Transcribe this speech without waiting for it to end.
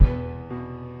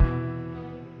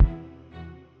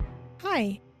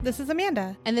Hi, this is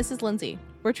Amanda, And this is Lindsay.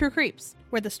 We're True Creeps,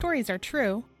 where the stories are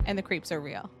true. and the creeps are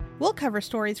real. We'll cover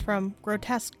stories from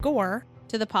grotesque gore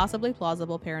To the possibly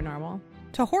plausible paranormal,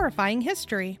 to horrifying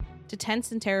history to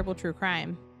tense and terrible true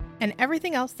crime. and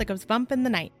everything else that goes bump in the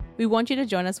night. We want you to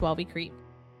join us while we creep.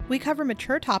 We cover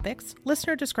mature topics.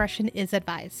 Listener discretion is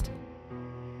advised.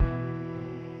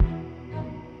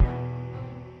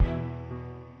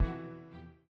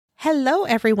 Hello,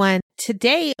 everyone.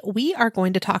 Today, we are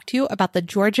going to talk to you about the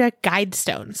Georgia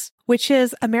Guidestones, which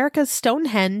is America's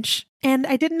Stonehenge, and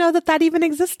I didn't know that that even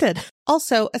existed.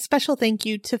 Also, a special thank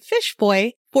you to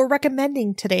Fishboy for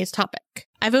recommending today's topic.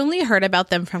 I've only heard about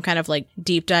them from kind of like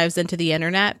deep dives into the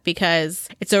internet because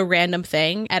it's a random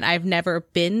thing and I've never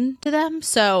been to them.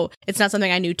 So it's not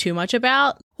something I knew too much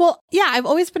about. Well, yeah, I've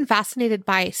always been fascinated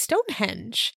by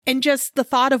Stonehenge, and just the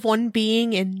thought of one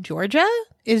being in Georgia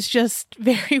is just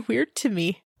very weird to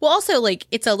me. Well, also, like,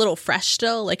 it's a little fresh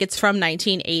still. Like, it's from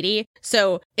 1980.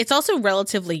 So it's also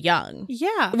relatively young.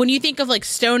 Yeah. When you think of like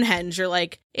Stonehenge, you're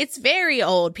like, it's very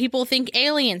old. People think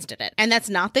aliens did it. And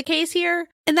that's not the case here.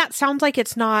 And that sounds like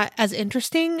it's not as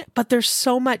interesting, but there's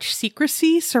so much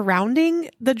secrecy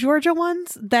surrounding the Georgia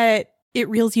ones that it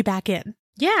reels you back in.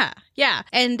 Yeah.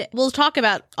 And we'll talk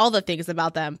about all the things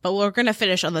about them, but we're going to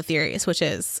finish on the theories, which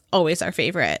is always our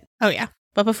favorite. Oh, yeah.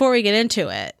 But before we get into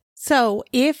it, So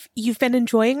if you've been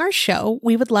enjoying our show,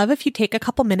 we would love if you take a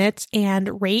couple minutes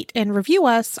and rate and review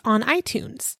us on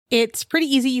iTunes. It's pretty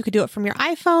easy. You could do it from your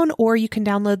iPhone, or you can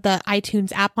download the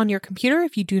iTunes app on your computer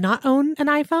if you do not own an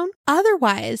iPhone.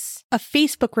 Otherwise, a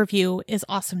Facebook review is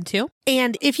awesome too.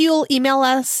 And if you'll email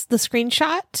us the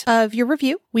screenshot of your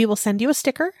review, we will send you a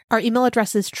sticker. Our email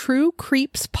address is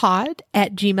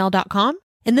truecreepspod@gmail.com.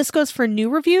 And this goes for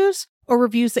new reviews or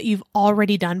reviews that you've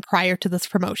already done prior to this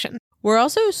promotion. we're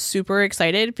also super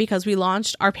excited because we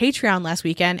launched our Patreon last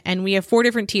weekend and we have 4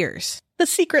 different tiers. The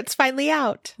secret's finally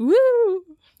out. Woo!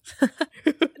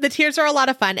 The tiers are a lot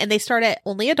of fun, and they start at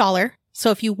only $1. So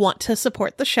if you want to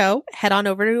support the show, head on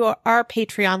over to our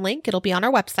Patreon link. It'll be on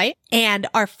our website. And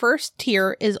our first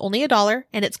tier is only $1,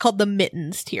 and it's called the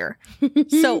Mittens tier.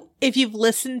 So if you've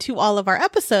listened to all of our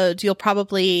episodes, you'll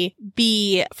probably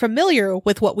be familiar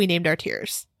with what we named our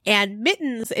tiers. And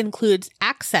Mittens includes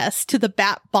access to the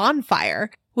Bat Bonfire,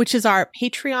 which is our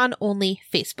Patreon-only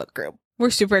Facebook group.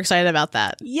 We're super excited about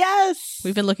that. Yes!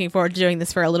 We've been looking forward to doing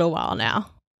this for a little while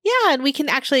now. Yeah, and we can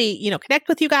actually, connect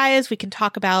with you guys. We can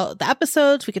talk about the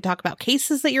episodes. We can talk about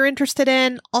cases that you're interested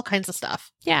in, all kinds of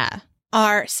stuff. Yeah.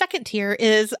 Our second tier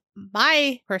is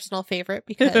my personal favorite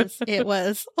because it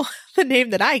was the name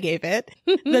that I gave it,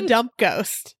 the Dump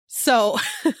Ghost. So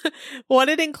what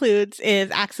it includes is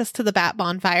access to the Bat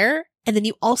Bonfire, and then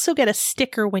you also get a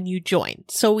sticker when you join.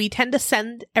 So we tend to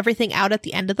send everything out at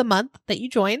the end of the month that you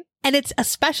join. And it's a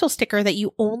special sticker that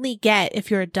you only get if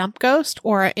you're a Dump Ghost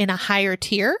or in a higher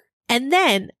tier. And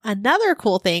then another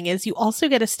cool thing is you also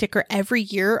get a sticker every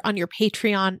year on your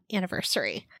Patreon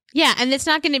anniversary. Yeah, and it's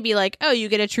not going to be like, oh, you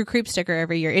get a True Creep sticker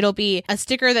every year. It'll be a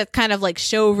sticker that's kind of like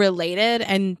show related.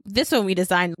 And this one we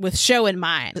designed with show in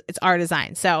mind. It's our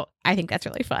design. So I think that's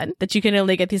really fun that you can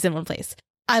only get these in one place.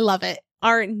 I love it.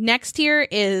 Our next tier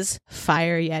is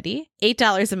Fire Yeti,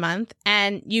 $8 a month,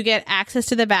 and you get access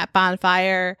to the Bat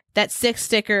Bonfire, that sick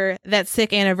sticker, that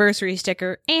sick anniversary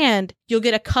sticker, and you'll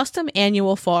get a custom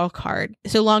annual fall card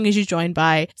so long as you join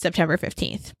by September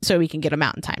 15th, so we can get them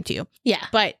out in time to you. Yeah.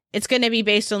 But it's going to be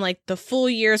based on like the full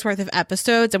year's worth of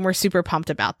episodes, and we're super pumped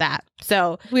about that.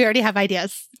 So We already have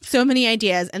ideas. so many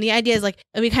ideas, and the idea is like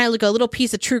we kind of look a little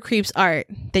piece of True Creeps art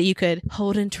that you could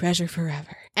hold and treasure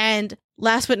forever. And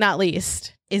last but not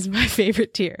least is my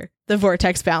favorite tier, the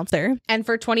Vortex Bouncer. And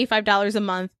for $25 a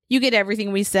month, you get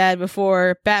everything we said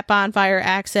before: Bat Bonfire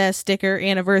access, sticker,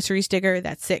 anniversary sticker,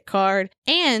 that sick card.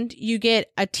 And you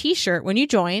get a t-shirt when you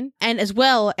join, and as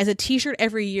well as a t-shirt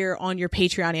every year on your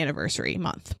Patreon anniversary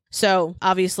month. So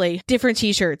obviously different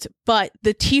t-shirts, but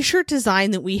the t-shirt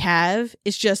design that we have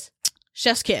is just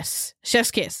chef's kiss.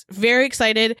 Chef's kiss. Very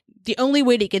excited. The only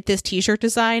way to get this t-shirt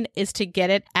design is to get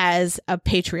it as a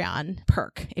Patreon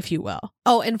perk, if you will.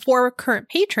 Oh, and for current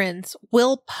patrons,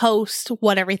 we'll post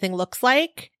what everything looks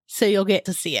like, so you'll get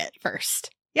to see it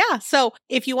first. Yeah, so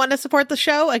if you want to support the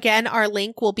show, again, our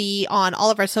link will be on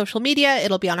all of our social media.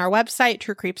 It'll be on our website,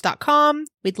 truecreeps.com.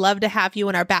 We'd love to have you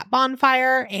in our Bat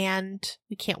Bonfire, and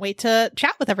we can't wait to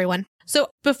chat with everyone. So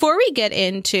before we get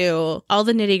into all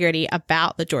the nitty gritty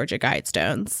about the Georgia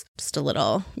Guidestones, just a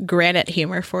little granite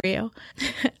humor for you.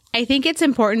 I think it's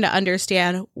important to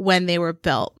understand when they were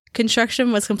built.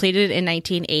 Construction was completed in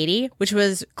 1980, which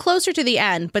was closer to the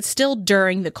end, but still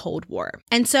during the Cold War.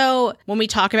 And so when we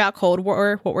talk about Cold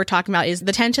War, what we're talking about is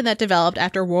the tension that developed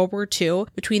after World War II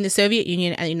between the Soviet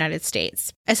Union and the United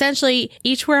States. Essentially,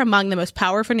 each were among the most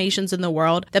powerful nations in the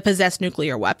world that possessed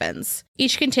nuclear weapons.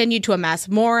 Each continued to amass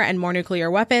more and more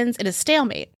nuclear weapons in a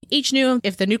stalemate. Each knew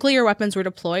if the nuclear weapons were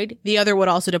deployed, the other would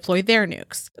also deploy their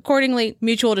nukes. Accordingly,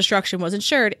 mutual destruction was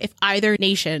ensured if either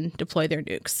nation deployed their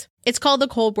nukes. It's called the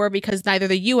Cold War because neither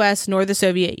the US nor the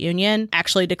Soviet Union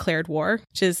actually declared war,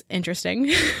 which is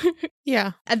interesting.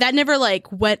 Yeah. And that never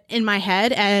went in my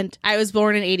head. And I was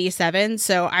born in 87,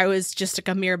 so I was just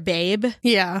a mere babe.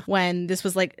 Yeah. When this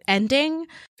was ending.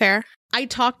 Fair. I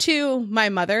talked to my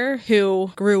mother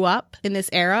who grew up in this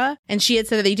era, and she had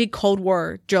said that they did Cold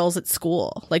War drills at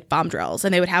school, bomb drills,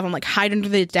 and they would have them hide under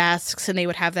the desks, and they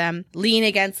would have them lean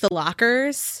against the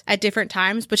lockers at different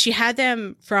times. But she had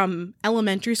them from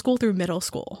elementary school through middle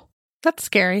school. That's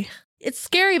scary. It's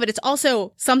scary, but it's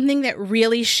also something that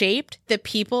really shaped the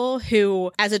people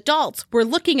who, as adults, were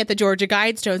looking at the Georgia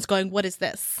Guidestones going, what is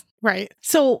this? Right.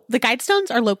 So the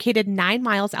Guidestones are located 9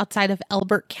 miles outside of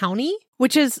Elbert County,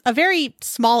 which is a very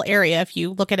small area if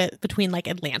you look at it between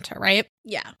Atlanta, right?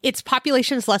 Yeah. Its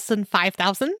population is less than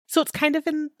 5,000. So it's kind of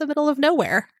in the middle of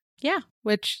nowhere. Yeah.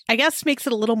 Which I guess makes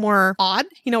it a little more odd,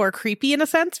 or creepy in a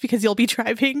sense, because you'll be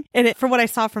driving. And from what I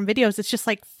saw from videos, it's just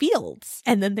fields.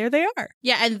 And then there they are.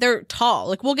 Yeah. And they're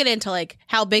tall. We'll get into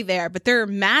how big they are, but they're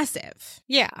massive.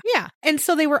 Yeah. Yeah. And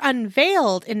so they were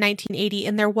unveiled in 1980.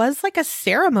 And there was a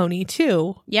ceremony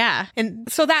too. Yeah.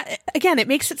 And so that, again, it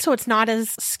makes it so it's not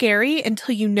as scary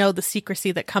until you know the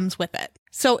secrecy that comes with it.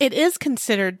 So it is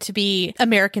considered to be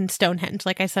American Stonehenge,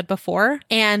 like I said before.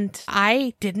 And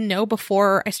I didn't know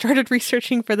before I started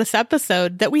researching for this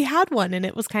episode that we had one, and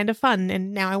it was kind of fun.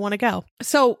 And now I want to go.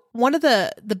 So one of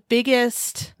the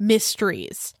biggest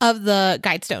mysteries of the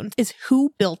Guidestones is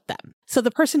who built them. So the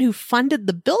person who funded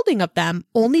the building of them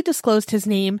only disclosed his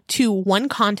name to one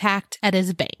contact at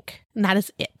his bank. And that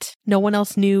is it. No one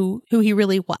else knew who he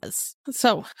really was.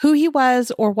 So who he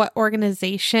was or what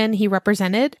organization he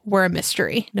represented were a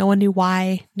mystery. No one knew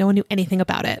why. No one knew anything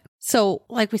about it. So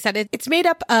like we said, it's made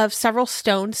up of several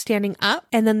stones standing up,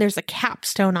 and then there's a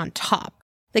capstone on top.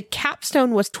 The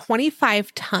capstone was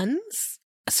 25 tons.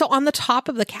 So on the top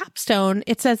of the capstone,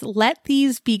 it says, "Let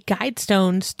these be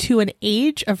guidestones to an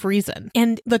age of reason."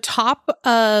 And the top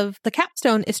of the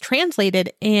capstone is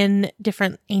translated in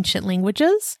different ancient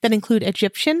languages that include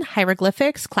Egyptian,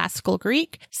 hieroglyphics, classical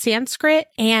Greek, Sanskrit,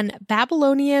 and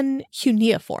Babylonian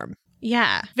cuneiform.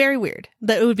 Yeah. Very weird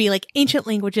that it would be ancient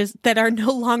languages that are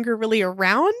no longer really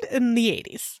around in the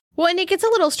 80s. Well, and it gets a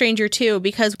little stranger, too,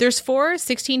 because there's 4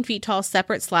 16 feet tall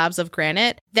separate slabs of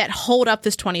granite that hold up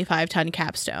this 25-ton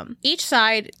capstone. Each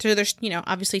side, so there's,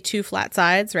 obviously 2 flat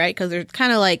sides, right? Because they're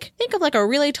kind of think of a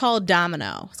really tall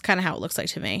domino. It's kind of how it looks like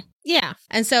to me. Yeah.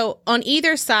 And so on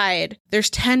either side, there's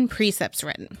 10 precepts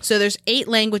written. So there's 8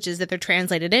 languages that they're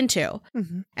translated into.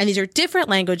 Mm-hmm. And these are different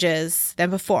languages than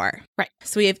before. Right.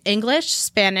 So we have English,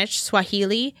 Spanish,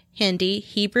 Swahili, Hindi,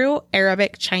 Hebrew,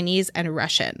 Arabic, Chinese, and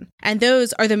Russian. And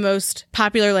those are the most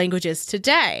popular languages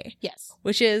today. Yes.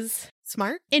 Which is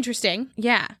smart. Interesting.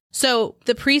 Yeah. So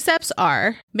the precepts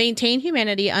are maintain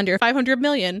humanity under 500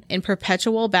 million in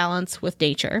perpetual balance with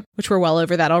nature, which we're well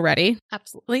over that already.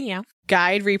 Absolutely. Yeah.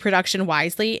 Guide reproduction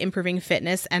wisely, improving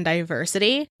fitness and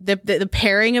diversity. The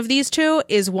pairing of these two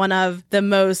is one of the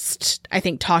most, I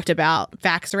think, talked about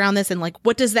facts around this. And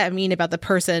what does that mean about the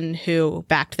person who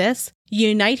backed this?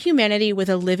 Unite humanity with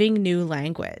a living new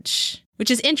language,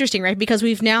 which is interesting, right? Because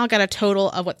we've now got a total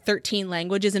of 13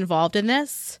 languages involved in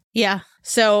this. Yeah.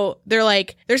 So they're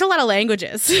there's a lot of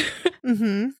languages.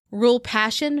 Mm-hmm. Rule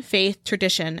passion, faith,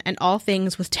 tradition, and all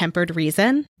things with tempered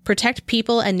reason. Protect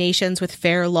people and nations with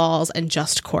fair laws and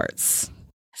just courts.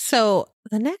 So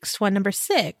the next one, number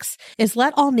 6, is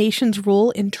let all nations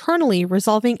rule internally,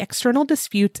 resolving external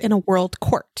disputes in a world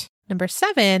court. Number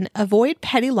 7, avoid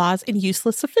petty laws and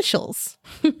useless officials.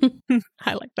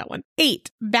 I like that one. 8,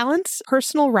 balance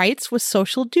personal rights with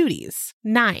social duties.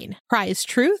 9, prize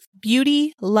truth,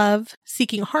 beauty, love,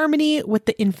 seeking harmony with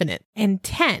the infinite. And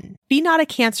 10, be not a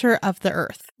cancer of the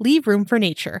earth. Leave room for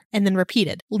nature. And then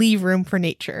repeated, leave room for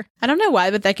nature. I don't know why,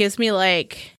 but that gives me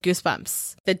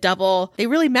goosebumps. The double. They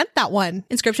really meant that one.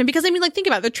 Inscription. Because think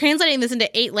about it. They're translating this into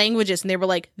 8 languages, and they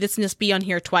were this must be on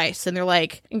here twice. And they're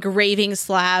engraving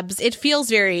slabs. It feels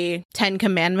very 10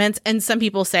 Commandments. And some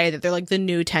people say that they're the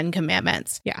new 10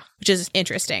 Commandments. Yeah. Which is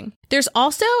interesting. There's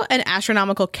also an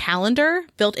astronomical calendar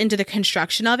built into the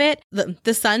construction of it.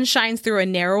 The sun shines through a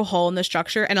narrow hole in the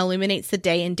structure and illuminates the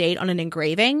day and date on an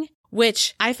engraving,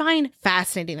 which I find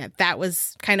fascinating that that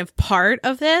was kind of part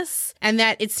of this and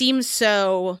that it seems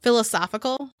so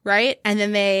philosophical, right? And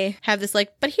then they have this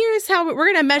like, but here's how we're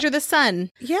going to measure the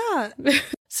sun. Yeah.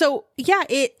 So yeah,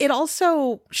 it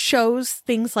also shows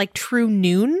things like true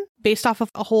noon based off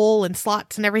of a hole and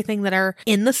slots and everything that are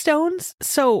in the stones.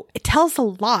 So it tells a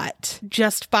lot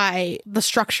just by the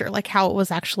structure, like how it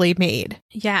was actually made.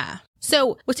 Yeah.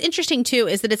 So what's interesting too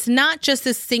is that it's not just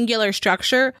this singular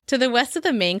structure. To the west of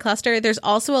the main cluster, there's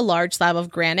also a large slab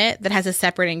of granite that has a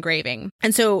separate engraving.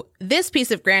 And so this piece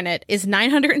of granite is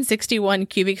 961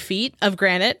 cubic feet of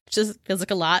granite, which just feels like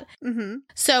a lot. Mm-hmm.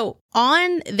 So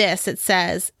on this, it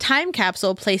says, time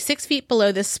capsule placed 6 feet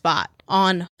below this spot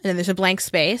on, and then there's a blank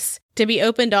space to be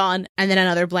opened on, and then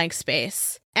another blank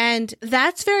space. And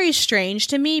that's very strange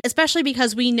to me, especially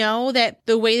because we know that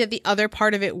the way that the other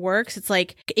part of it works, it's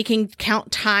like it can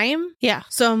count time. Yeah.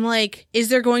 So I'm like, is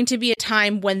there going to be a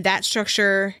time when that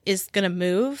structure is going to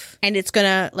move and it's going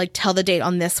to like tell the date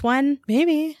on this one?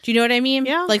 Maybe. Do you know what I mean?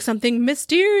 Yeah. Like something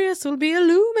mysterious will be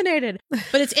illuminated.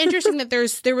 But it's interesting that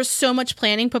there was so much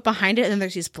planning put behind it and then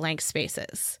there's these blank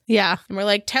spaces. Yeah. And we're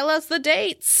like, tell us the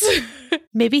dates.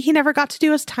 Maybe he never got to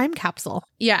do his time capsule.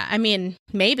 Yeah, I mean,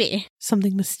 maybe.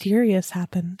 Something mysterious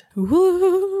happened.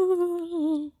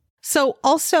 Ooh. So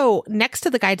also next to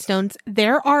the guide stones,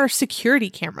 there are security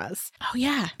cameras Oh,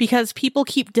 yeah. because people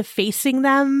keep defacing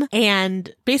them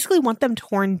and basically want them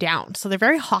torn down. So they're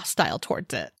very hostile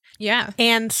towards it. Yeah.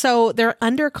 And so they're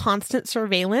under constant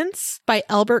surveillance by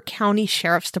Elbert County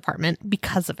Sheriff's Department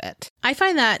because of it. I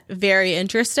find that very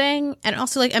interesting. And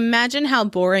also, like, imagine how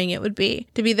boring it would be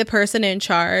to be the person in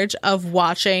charge of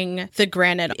watching the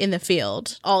granite in the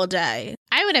field all day.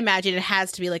 I would imagine it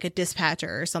has to be like a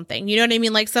dispatcher or something. You know what I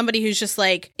mean? Like somebody who's just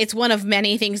like, it's one of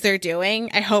many things they're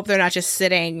doing. I hope they're not just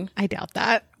sitting I doubt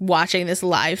that. watching this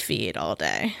live feed all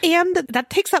day. And that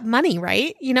takes up money,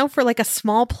 right? You know, for like a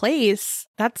small place,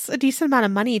 that's a decent amount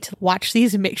of money to watch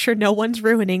these and make sure no one's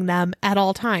ruining them at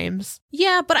all times.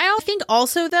 Yeah, but I think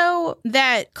also, though,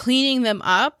 that cleaning them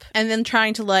up and then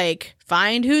trying to like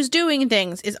find who's doing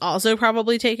things is also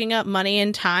probably taking up money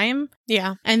and time.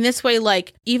 Yeah. And this way,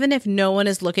 like, even if no one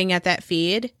is looking at that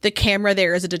feed, the camera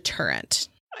there is a deterrent.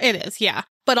 It is, yeah.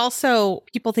 But also,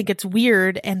 people think it's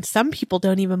weird, and some people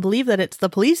don't even believe that it's the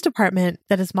police department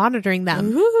that is monitoring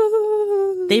them.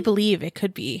 Ooh. They believe it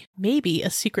could be maybe a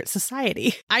secret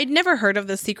society. I'd never heard of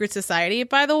the secret society,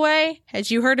 by the way. Had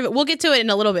you heard of it? We'll get to it in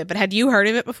a little bit, but had you heard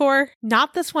of it before?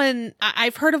 Not this one.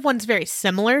 I've heard of ones very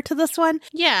similar to this one,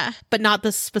 Yeah. but not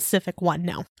this specific one,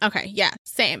 no. Okay. Yeah.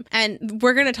 Same. And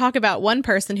we're going to talk about one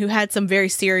person who had some very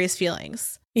serious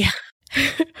feelings. Yeah.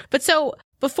 But so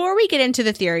before we get into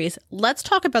the theories, let's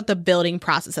talk about the building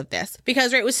process of this.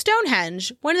 Because, right, with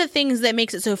Stonehenge, one of the things that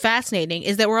makes it so fascinating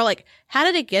is that we're like, how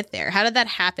did it get there? How did that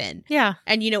happen? Yeah.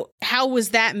 And, you know, how was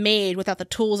that made without the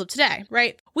tools of today,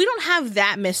 right? We don't have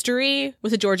that mystery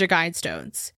with the Georgia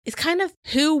Guidestones. It's kind of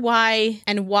who, why,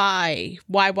 and why.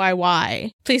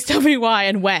 Why? Please tell me why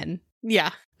and when.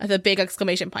 Yeah. The big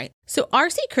exclamation point. So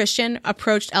R.C. Christian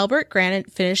approached Elbert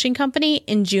Granite Finishing Company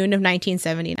in June of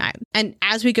 1979. And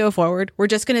as we go forward, we're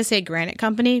just going to say Granite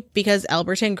Company because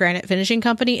Elberton Granite Finishing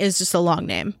Company is just a long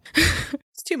name.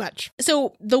 It's too much.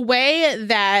 So the way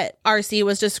that R.C.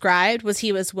 was described was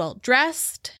he was well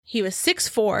dressed, he was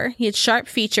 6'4", he had sharp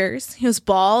features, he was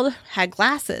bald, had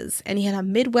glasses, and he had a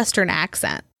Midwestern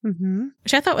accent. Mm-hmm.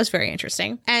 Which I thought was very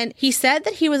interesting. And he said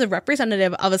that he was a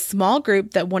representative of a small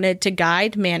group that wanted to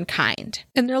guide mankind.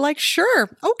 And they're like, sure,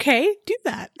 okay, do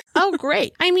that. Oh,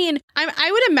 great. I mean,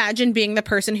 I would imagine being the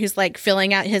person who's like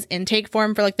filling out his intake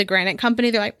form for like the Granite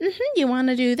Company. They're like, you want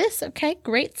to do this? Okay,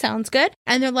 great. Sounds good.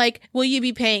 And they're like, will you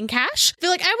be paying cash? They're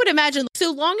like, I would imagine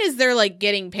so long as they're like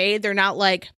getting paid, they're not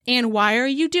like, and why are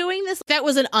you doing this? That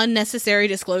was an unnecessary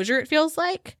disclosure, it feels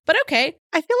like. But okay.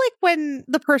 I feel like when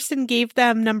the person gave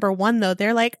them number one, though,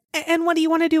 they're like, and what do you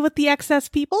want to do with the excess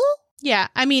people? Yeah,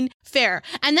 I mean, fair.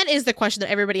 And that is the question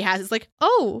that everybody has. It's like,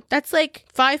 oh, that's like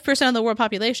 5% of the world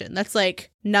population. That's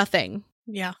like nothing.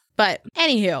 Yeah. But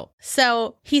anywho,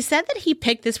 so he said that he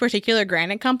picked this particular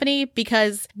granite company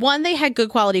because, one, they had good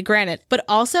quality granite, but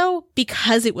also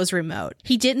because it was remote.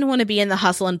 He didn't want to be in the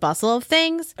hustle and bustle of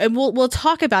things. And we'll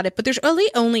talk about it, but there's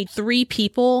only 3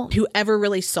 people who ever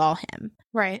really saw him.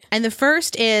 Right. And the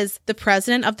first is the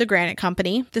president of the Granite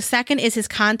Company. The second is his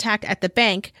contact at the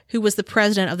bank, who was the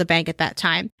president of the bank at that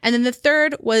time. And then the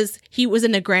third was he was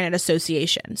in the Granite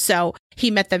Association. So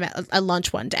he met them at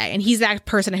lunch one day. And he's that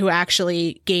person who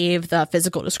actually gave the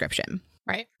physical description.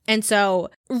 Right. And so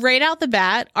right out the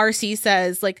bat, RC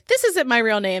says, like, this isn't my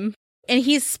real name. And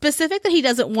he's specific that he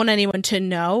doesn't want anyone to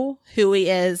know who he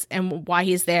is and why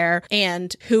he's there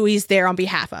and who he's there on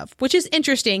behalf of, which is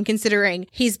interesting considering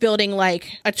he's building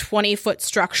like a 20-foot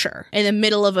structure in the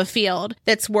middle of a field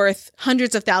that's worth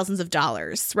hundreds of thousands of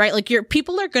dollars, right? Like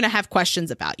people are going to have questions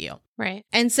about you. Right.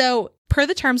 And so per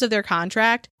the terms of their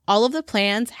contract, all of the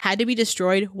plans had to be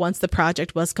destroyed once the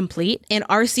project was complete. And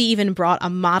RC even brought a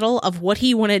model of what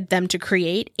he wanted them to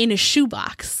create in a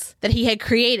shoebox that he had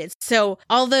created. So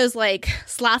all those like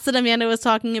slots that Amanda was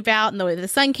talking about and the way the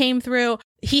sun came through,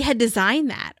 he had designed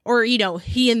that, or, you know,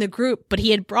 he in the group, but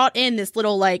he had brought in this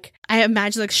little, like, I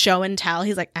imagine like show and tell.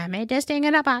 He's like, I made this thing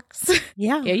in a box.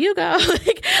 Yeah. Here you go.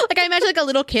 like I imagine like a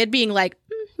little kid being like,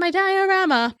 my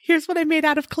diorama. Here's what I made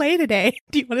out of clay today.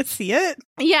 Do you want to see it?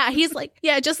 Yeah, he's like,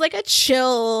 yeah, just like a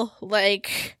chill,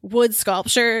 like wood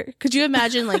sculpture. Could you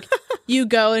imagine like you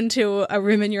go into a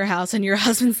room in your house and your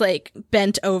husband's like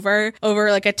bent over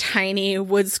like a tiny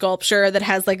wood sculpture that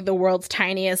has like the world's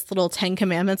tiniest little 10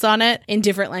 commandments on it in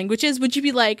different languages? Would you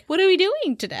be like, what are we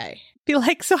doing today? Be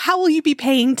like, so how will you be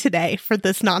paying today for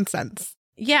this nonsense?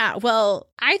 Yeah, well,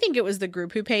 I think it was the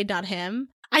group who paid, not him.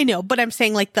 I know, but I'm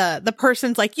saying like the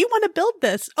person's like, you want to build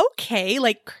this? Okay.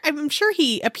 Like, I'm sure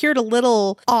he appeared a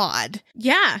little odd.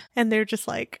 Yeah. And they're just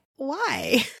like,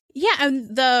 why? Yeah,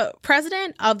 and the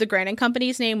president of the Granite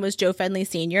Company's name was Joe Fenley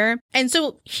Sr. And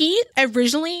so he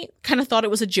originally kind of thought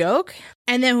it was a joke.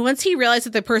 And then once he realized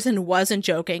that the person wasn't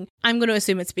joking, I'm going to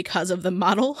assume it's because of the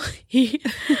model he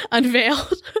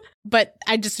unveiled. But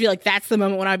I just feel like that's the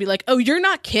moment when I'd be like, oh, you're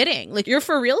not kidding. Like, you're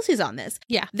for realsies on this.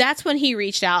 Yeah. That's when he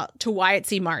reached out to Wyatt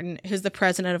C. Martin, who's the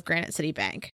president of Granite City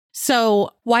Bank.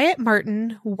 So Wyatt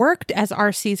Martin worked as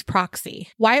RC's proxy.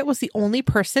 Wyatt was the only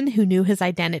person who knew his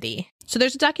identity. So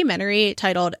there's a documentary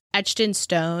titled Etched in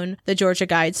Stone, The Georgia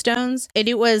Guidestones. And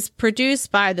it was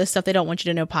produced by the Stuff They Don't Want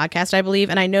You to Know podcast, I believe.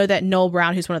 And I know that Noel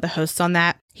Brown, who's one of the hosts on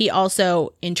that, he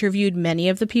also interviewed many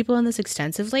of the people in this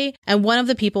extensively. And one of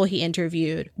the people he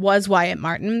interviewed was Wyatt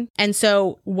Martin. And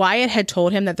so Wyatt had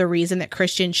told him that the reason that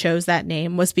Christian chose that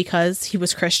name was because he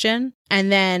was Christian.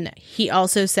 And then he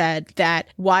also said that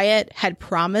Wyatt had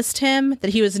promised him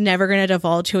that he was never going to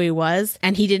divulge who he was,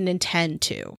 and he didn't intend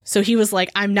to. So he was like,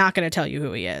 I'm not going to tell you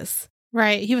who he is.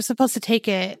 Right. He was supposed to take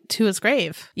it to his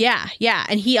grave. Yeah.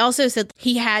 And he also said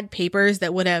he had papers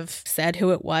that would have said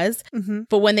who it was. Mm-hmm.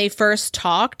 But when they first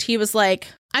talked, he was like,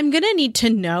 I'm going to need to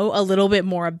know a little bit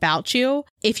more about you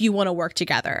if you want to work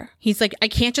together. He's like, I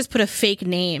can't just put a fake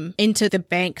name into the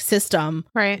bank system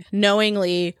Right.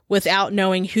 knowingly without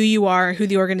knowing who you are, who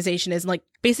the organization is, and like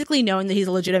basically knowing that he's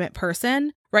a legitimate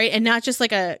person, right? And not just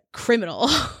like a criminal.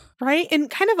 Right. And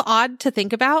kind of odd to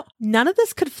think about. None of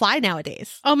this could fly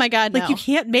nowadays. Oh my God, Like, no. you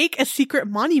can't make a secret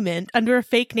monument under a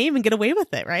fake name and get away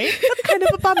with it, right? That's kind of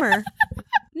a bummer.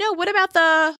 No, what about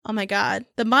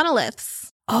the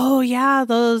monoliths? Oh, yeah.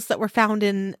 Those that were found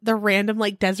in the random,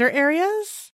 like, desert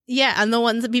areas. Yeah, and the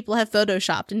ones that people have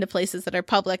photoshopped into places that are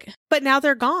public. But now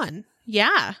they're gone.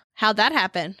 Yeah. How'd that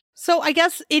happen? So I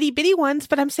guess itty bitty ones,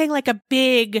 but I'm saying like a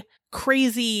big,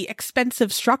 crazy,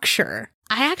 expensive structure.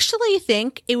 I actually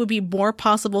think it would be more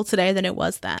possible today than it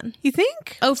was then. You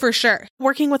think? Oh, for sure.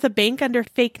 Working with a bank under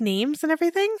fake names and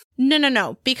everything?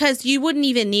 No, because you wouldn't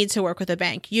even need to work with a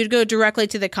bank. You'd go directly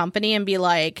to the company and be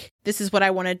like, this is what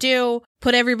I want to do.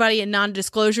 Put everybody in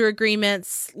non-disclosure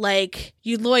agreements. Like,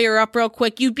 you'd lawyer up real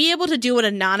quick. You'd be able to do it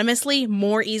anonymously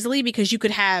more easily because you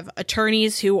could have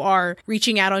attorneys who are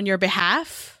reaching out on your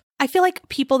behalf. I feel like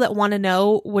people that want to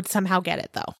know would somehow get it,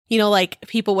 though. You know, like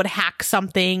people would hack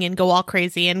something and go all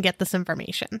crazy and get this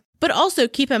information. But also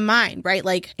keep in mind, right?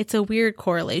 Like, it's a weird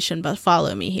correlation, but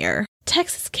follow me here.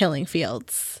 Texas killing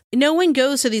fields. No one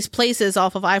goes to these places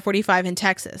off of I-45 in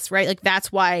Texas, right? Like,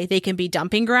 that's why they can be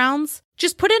dumping grounds.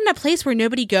 Just put it in a place where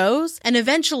nobody goes, and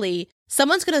eventually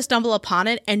someone's going to stumble upon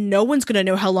it and no one's going to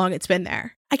know how long it's been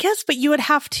there. I guess, but you would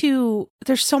have to,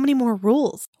 there's so many more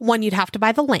rules. One, you'd have to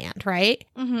buy the land, right?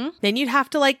 Mm-hmm. Then you'd have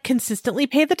to like consistently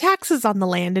pay the taxes on the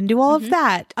land and do all of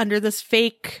that under this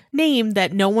fake name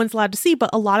that no one's allowed to see.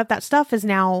 But a lot of that stuff is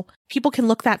now, people can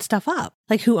look that stuff up,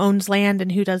 like who owns land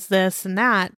and who does this and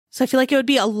that. So I feel like it would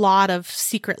be a lot of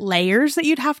secret layers that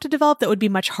you'd have to develop that would be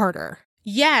much harder.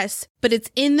 Yes, but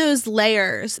it's in those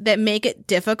layers that make it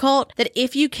difficult that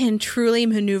if you can truly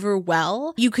maneuver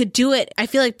well, you could do it, I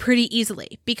feel like, pretty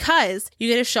easily because you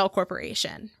get a shell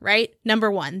corporation, right?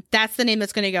 Number one, that's the name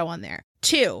that's going to go on there.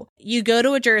 Two, you go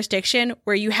to a jurisdiction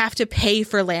where you have to pay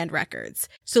for land records.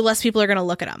 So less people are going to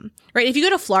look at them, right? If you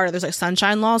go to Florida, there's like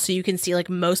sunshine law. So you can see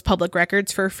like most public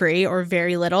records for free or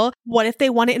very little. What if they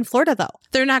want it in Florida, though?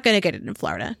 They're not going to get it in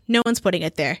Florida. No one's putting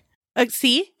it there.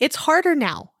 See, it's harder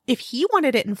now. If he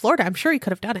wanted it in Florida, I'm sure he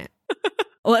could have done it.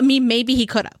 Well, I mean, maybe he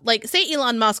could have. Like, say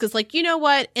Elon Musk is like, you know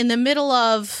what? In the middle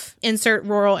of insert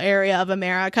rural area of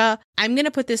America, I'm going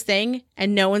to put this thing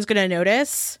and no one's going to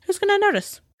notice. Who's going to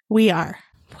notice? We are.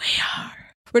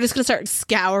 We're just going to start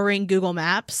scouring Google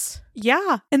Maps.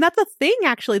 Yeah. And that's a thing,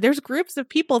 actually. There's groups of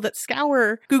people that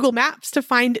scour Google Maps to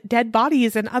find dead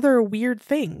bodies and other weird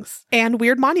things and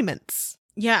weird monuments.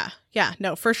 Yeah.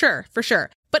 No, for sure.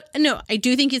 But no, I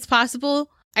do think it's possible.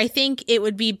 I think it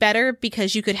would be better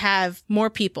because you could have more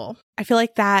people. I feel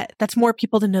like that's more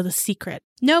people to know the secret.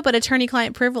 No, but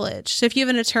attorney-client privilege. So if you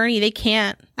have an attorney, they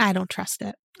can't. I don't trust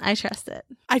it. I trust it.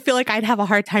 I feel like I'd have a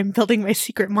hard time building my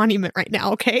secret monument right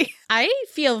now, okay? I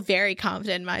feel very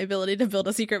confident in my ability to build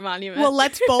a secret monument. Well,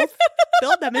 let's both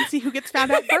build them and see who gets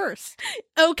found out first.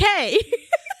 Okay.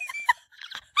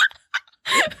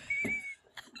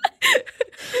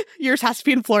 Yours has to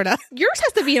be in Florida. Yours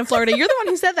has to be in Florida. You're the one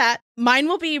who said that. Mine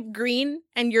will be green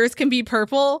and yours can be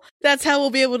purple. That's how we'll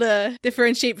be able to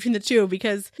differentiate between the two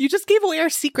because you just gave away our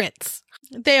secrets.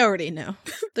 They already know.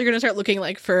 They're going to start looking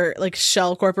like for like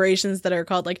shell corporations that are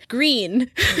called like green.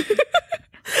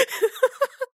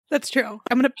 That's true.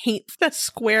 I'm going to paint a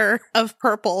square of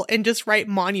purple and just write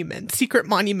monument, secret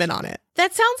monument on it.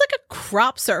 That sounds like a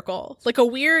crop circle, like a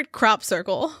weird crop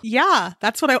circle. Yeah,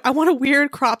 that's what I want, a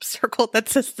weird crop circle that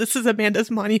says this is Amanda's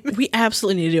monument. We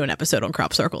absolutely need to do an episode on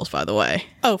crop circles, by the way.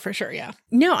 Oh, for sure, yeah.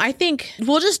 No, I think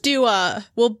we'll just do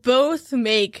we'll both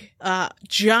make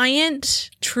giant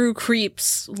True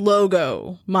Creeps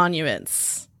logo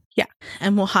monuments. Yeah.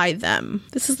 And we'll hide them.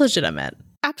 This is legitimate.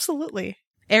 Absolutely.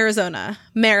 Arizona,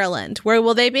 Maryland, where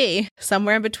will they be?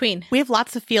 Somewhere in between. We have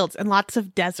lots of fields and lots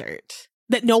of desert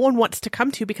that no one wants to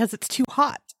come to because it's too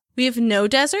hot. We have no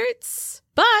deserts,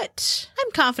 but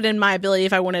I'm confident in my ability.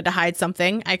 If I wanted to hide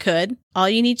something, I could. All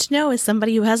you need to know is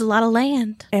somebody who has a lot of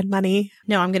land. And money.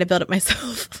 No, I'm going to build it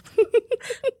myself.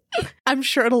 I'm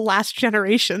sure it'll last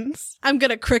generations. I'm going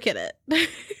to cricket it.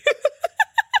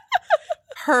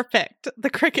 Perfect. The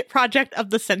cricket project of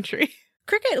the century.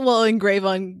 Cricket will engrave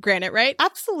on granite, right?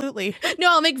 Absolutely.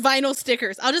 No, I'll make vinyl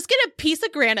stickers. I'll just get a piece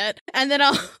of granite and then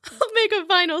I'll make a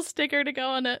vinyl sticker to go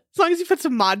on it. As long as you put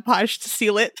some Mod Podge to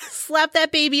seal it. Slap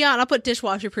that baby on. I'll put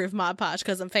dishwasher proof Mod Podge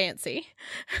because I'm fancy.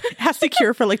 It has to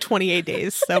cure for like 28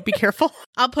 days, so be careful.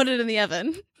 I'll put it in the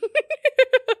oven.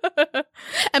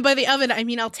 And by the oven, I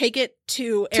mean I'll take it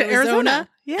to Arizona.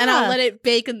 Yeah. And I'll let it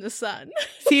bake in the sun.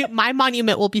 See, my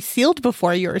monument will be sealed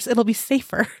before yours. It'll be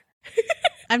safer.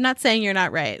 I'm not saying you're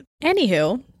not right.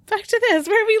 Anywho, back to this,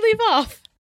 where we leave off.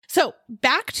 So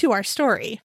back to our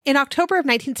story. In October of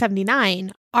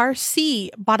 1979, RC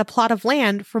bought a plot of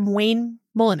land from Wayne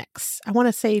Mulinix. I want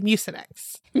to say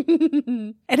Mucinix.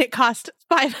 And it cost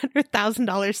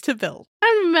 $500,000 to build.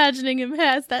 I'm imagining him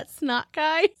as that snot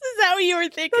guy. Is that what you were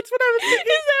thinking? That's what I was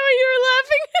thinking. Is that what you were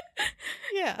laughing at?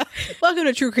 Yeah. Welcome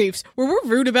to True Creeps, where we're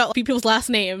rude about people's last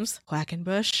names.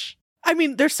 Quackenbush. I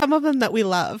mean, there's some of them that we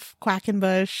love.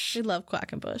 Quackenbush. We love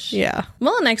Quackenbush. Yeah.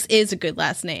 Mulinix is a good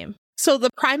last name. So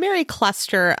the primary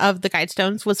cluster of the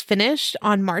Guidestones was finished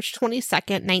on March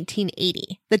 22nd,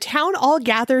 1980. The town all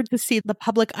gathered to see the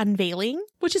public unveiling.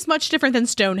 Which is much different than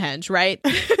Stonehenge, right?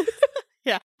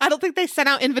 Yeah. I don't think they sent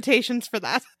out invitations for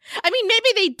that. I mean, maybe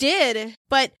they did,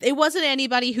 but it wasn't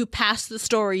anybody who passed the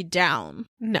story down.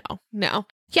 No.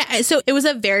 Yeah, so it was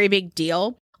a very big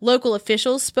deal. Local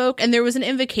officials spoke, and there was an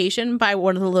invocation by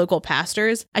one of the local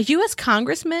pastors. A U.S.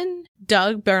 Congressman,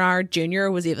 Doug Bernard Jr.,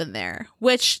 was even there,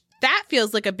 which that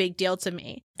feels like a big deal to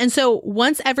me. And so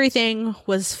once everything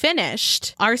was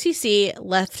finished, RCC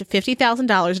left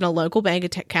 $50,000 in a local bank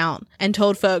account and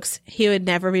told folks he would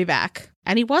never be back.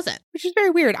 And he wasn't. Which is very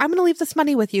weird. I'm going to leave this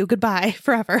money with you. Goodbye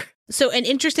forever. So, and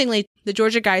interestingly, the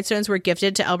Georgia Guidestones were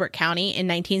gifted to Elbert County in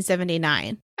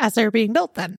 1979. As they were being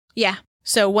built then. Yeah.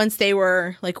 So once they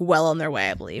were like well on their way,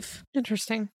 I believe.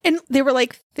 Interesting. And they were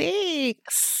like,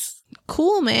 thanks.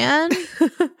 Cool, man.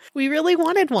 We really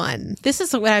wanted one. This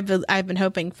is what I've been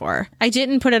hoping for. I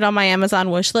didn't put it on my Amazon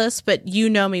wish list, but you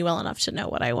know me well enough to know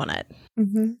what I wanted.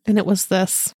 Mm-hmm. And it was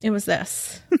this. It was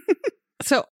this.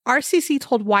 So RCC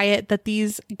told Wyatt that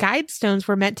these Guidestones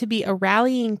were meant to be a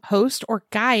rallying post or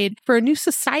guide for a new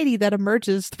society that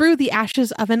emerges through the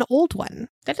ashes of an old one.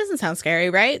 That doesn't sound scary,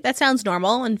 right? That sounds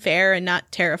normal and fair and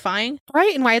not terrifying.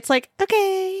 Right? And Wyatt's like,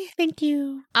 okay, thank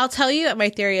you. I'll tell you what my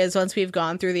theory is once we've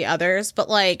gone through the others, but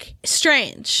like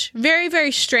strange. Very,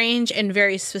 very strange and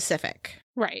very specific.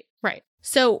 Right.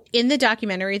 So in the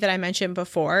documentary that I mentioned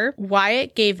before,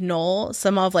 Wyatt gave Noel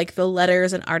some of like the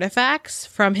letters and artifacts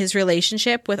from his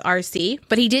relationship with RC,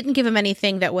 but he didn't give him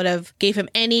anything that would have gave him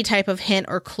any type of hint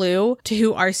or clue to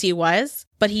who RC was.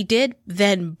 but he did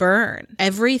then burn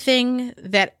everything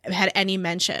that had any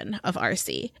mention of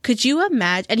RC. Could you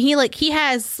imagine? And he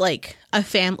has like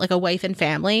a wife and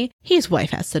family. His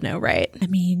wife has to know, right? I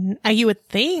mean, you would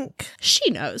think. She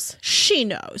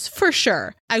knows for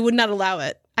sure. I would not allow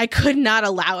it. I could not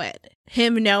allow it.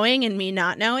 Him knowing and me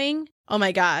not knowing. Oh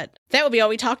my God. That would be all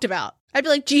we talked about. I'd be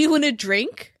like, do you want to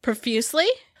drink profusely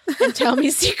and tell me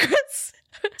secrets?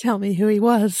 Tell me who he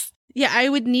was. Yeah, I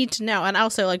would need to know. And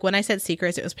also, like, when I said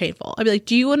secrets, it was painful. I'd be like,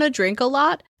 do you want to drink a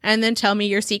lot and then tell me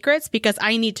your secrets? Because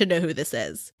I need to know who this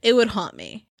is. It would haunt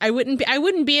me. I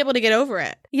wouldn't be able to get over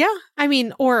it. Yeah. I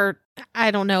mean, or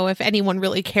I don't know if anyone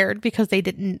really cared because they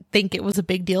didn't think it was a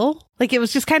big deal. Like, it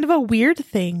was just kind of a weird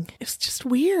thing. It's just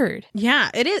weird.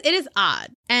 Yeah, it is odd.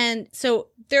 And so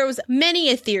there was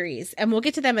many theories, and we'll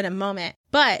get to them in a moment.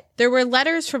 But there were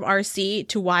letters from RC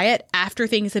to Wyatt after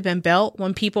things had been built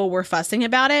when people were fussing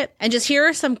about it. And just here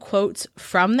are some quotes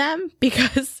from them,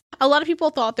 because a lot of people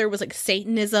thought there was like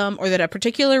Satanism or that a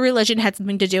particular religion had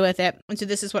something to do with it. And so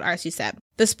this is what RC said.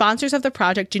 The sponsors of the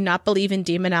project do not believe in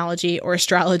demonology or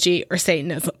astrology or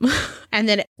Satanism. And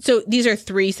then, so these are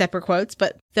 3 separate quotes,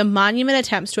 but the monument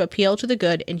attempts to appeal to the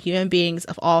good in human beings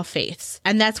of all faiths.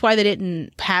 And that's why they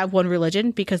didn't have one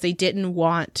religion, because they didn't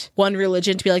want one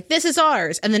religion to be like, this is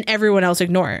ours, and then everyone else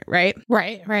ignore it, right?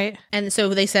 Right. And so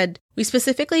they said, we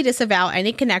specifically disavow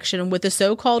any connection with the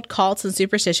so-called cults and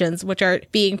superstitions which are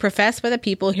being professed by the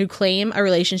people who claim a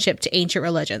relationship to ancient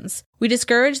religions. We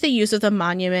discourage the use of the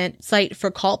monument site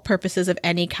for cult purposes of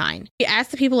any kind. We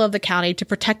ask the people of the county to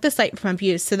protect the site from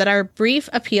abuse so that our brief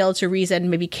appeal to reason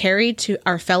may be carried to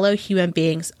our fellow human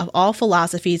beings of all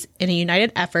philosophies in a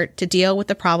united effort to deal with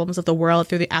the problems of the world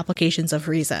through the applications of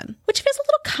reason. Which feels a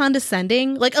little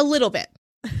condescending, like a little bit.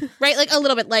 Right? Like a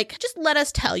little bit, like, just let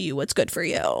us tell you what's good for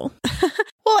you.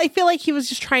 Well, I feel like he was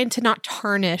just trying to not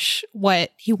tarnish what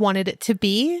he wanted it to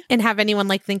be and have anyone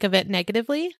like think of it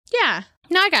negatively. Yeah.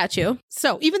 No, I got you.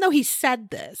 So even though he said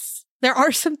this, there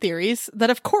are some theories that,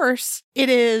 of course, it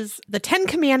is the 10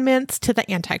 Commandments to the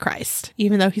Antichrist,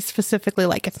 even though he's specifically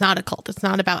like, it's not a cult. It's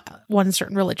not about one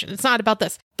certain religion. It's not about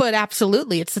this. But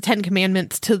absolutely, it's the 10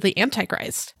 Commandments to the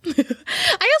Antichrist. I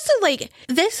also like,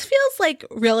 this feels like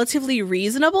relatively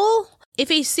reasonable. If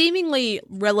a seemingly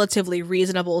relatively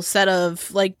reasonable set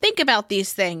of, like, think about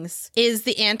these things is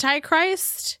the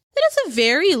Antichrist, that is a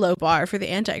very low bar for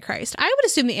the Antichrist. I would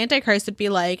assume the Antichrist would be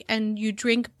like, and you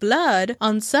drink blood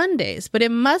on Sundays, but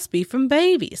it must be from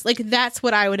babies. Like, that's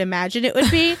what I would imagine it would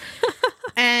be.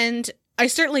 And I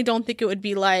certainly don't think it would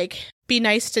be like, be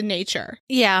nice to nature.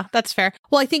 Yeah, that's fair.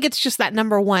 Well, I think it's just that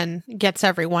number 1 gets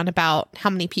everyone about how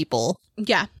many people.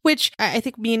 Yeah. Which I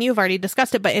think me and you have already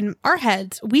discussed it, but in our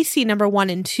heads, we see number 1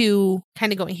 and 2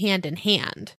 kind of going hand in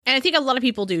hand. And I think a lot of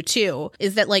people do too,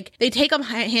 is that like they take them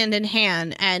hand in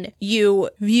hand and you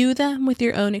view them with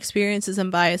your own experiences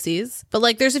and biases. But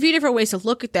like there's a few different ways to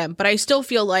look at them, but I still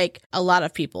feel like a lot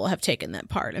of people have taken that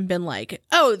part and been like,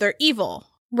 oh, they're evil.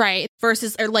 Right.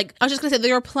 Versus, or like, I was just going to say,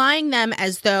 they're applying them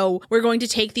as though we're going to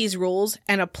take these rules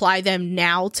and apply them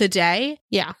now today.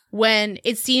 Yeah. When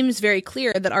it seems very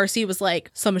clear that RC was like,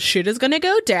 some shit is going to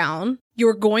go down.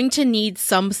 You're going to need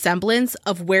some semblance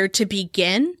of where to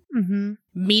begin,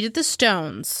 meet at the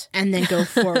stones, and then go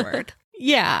forward.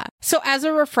 Yeah. So as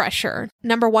a refresher,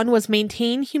 number 1 was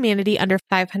maintain humanity under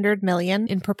 500 million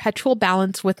in perpetual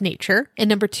balance with nature. And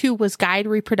number 2 was guide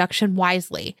reproduction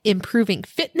wisely, improving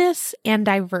fitness and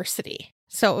diversity.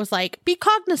 So it was like, be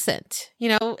cognizant,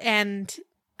 and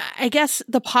I guess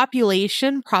the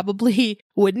population probably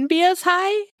wouldn't be as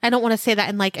high. I don't want to say that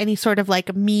in like any sort of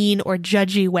like mean or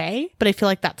judgy way, but I feel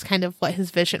like that's kind of what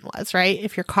his vision was, right?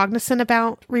 If you're cognizant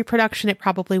about reproduction, it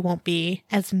probably won't be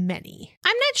as many.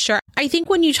 I'm not sure. I think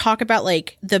when you talk about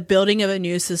like the building of a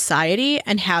new society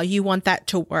and how you want that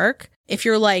to work, if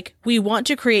you're like, we want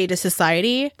to create a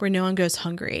society where no one goes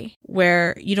hungry,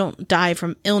 where you don't die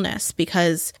from illness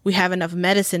because we have enough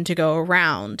medicine to go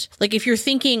around. Like if you're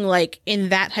thinking like in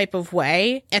that type of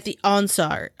way at the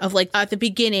onset of like at the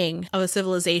beginning of a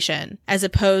civilization, as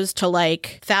opposed to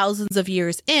like thousands of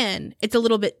years in, it's a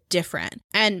little bit different.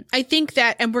 And I think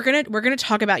that, and we're going to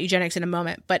talk about eugenics in a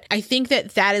moment, but I think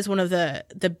that that is one of the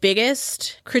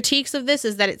biggest critiques of this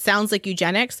is that it sounds like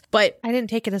eugenics, but I didn't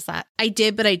take it as that. I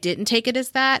did, but I didn't take it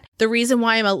as that. The reason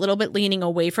why I'm a little bit leaning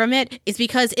away from it is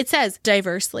because it says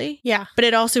diversely. Yeah. But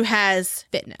it also has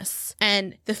fitness.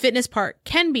 And the fitness part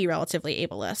can be relatively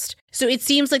ableist. So it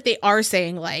seems like they are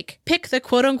saying like, pick the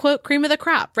quote unquote cream of the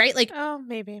crop, right? Like, Oh,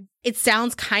 maybe. it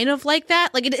sounds kind of like that.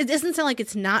 Like it doesn't sound like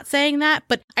it's not saying that,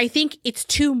 but I think it's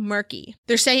too murky.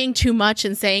 They're saying too much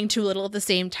and saying too little at the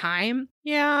same time.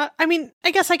 Yeah, I mean,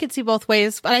 I guess I could see both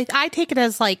ways, but I take it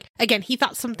as like, again, he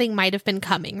thought something might have been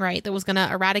coming, right? That was going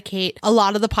to eradicate a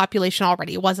lot of the population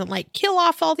already. It wasn't like kill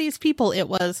off all these people. It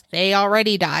was they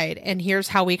already died. And here's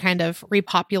how we kind of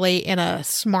repopulate in a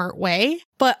smart way.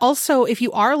 But also, if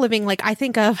you are living, like, I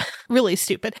think of really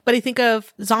stupid, but I think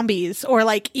of zombies or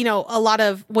like, you know, a lot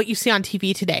of what you see on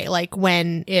TV today, like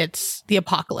when it's the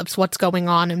apocalypse, what's going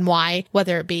on and why,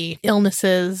 whether it be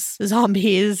illnesses,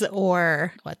 zombies,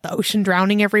 or the ocean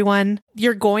drowning everyone,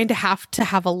 you're going to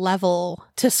have a level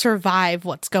to survive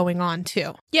what's going on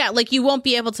too. Yeah, like you won't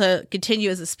be able to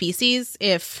continue as a species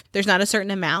if there's not a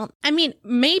certain amount. I mean,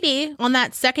 maybe on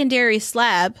that secondary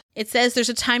slab, it says there's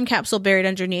a time capsule buried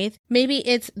underneath. Maybe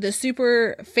it's the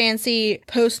super fancy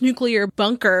post-nuclear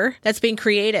bunker that's being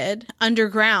created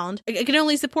underground. It can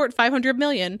only support 500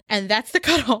 million, and that's the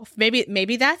cutoff.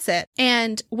 Maybe that's it.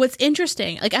 And what's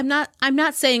interesting, like I'm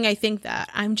not saying I think that.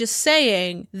 I'm just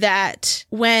saying that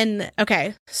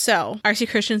so R.C.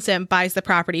 Christensen buys the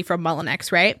property from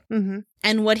Mullinex, right? Mm-hmm.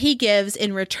 And what he gives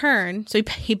in return, so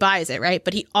he buys it, right?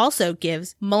 But he also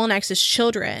gives Mullinex's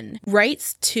children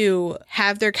rights to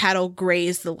have their cattle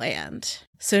graze the land.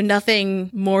 So nothing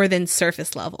more than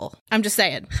surface level. I'm just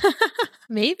saying.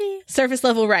 Maybe. Surface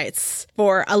level rights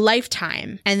for a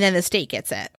lifetime, and then the state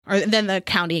gets it. Or then the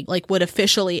county would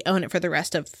officially own it for the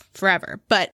rest of forever.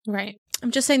 But right. I'm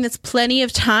just saying that's plenty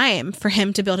of time for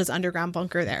him to build his underground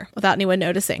bunker there without anyone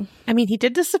noticing. I mean, he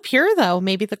did disappear, though.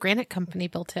 Maybe the granite company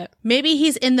built it. Maybe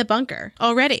he's in the bunker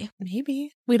already.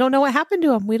 Maybe. We don't know what happened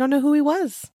to him. We don't know who he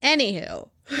was. Anywho.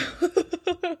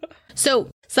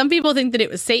 So some people think that it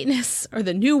was Satanists or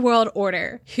the New World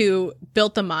Order who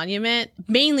built the monument,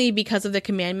 mainly because of the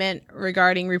commandment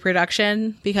regarding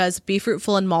reproduction, because be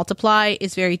fruitful and multiply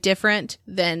is very different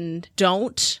than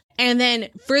don't. And then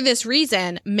for this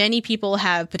reason, many people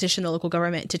have petitioned the local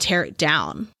government to tear it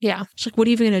down. Yeah. It's like, what are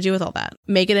you even going to do with all that?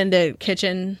 Make it into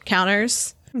kitchen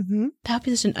counters? Mm-hmm. That would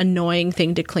be such an annoying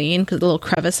thing to clean because the little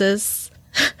crevices.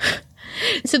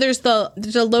 So there's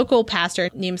a local pastor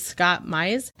named Scott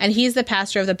Mize, and he's the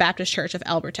pastor of the Baptist Church of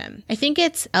Elberton. I think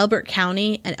it's Elbert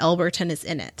County, and Elberton is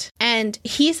in it. And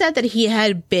he said that he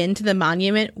had been to the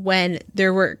monument when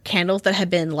there were candles that had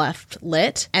been left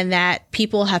lit, and that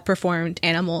people have performed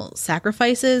animal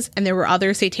sacrifices, and there were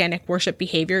other satanic worship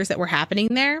behaviors that were happening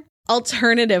there.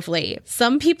 Alternatively,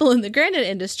 some people in the granite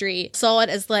industry saw it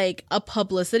as like a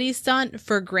publicity stunt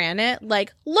for granite.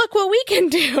 Like, look what we can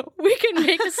do. We can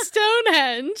make a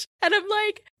Stonehenge. And I'm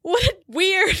like, what a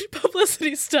weird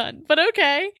publicity stunt, but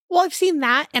okay. Well, I've seen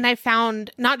that, and I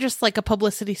found not just like a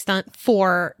publicity stunt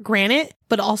for granite,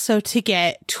 but also to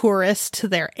get tourists to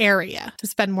their area to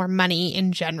spend more money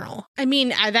in general. I mean,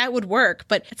 that would work,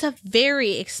 but it's a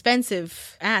very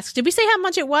expensive ask. Did we say how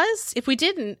much it was? If we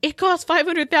didn't, it cost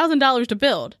 $500,000 to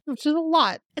build. Which is a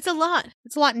lot. It's a lot.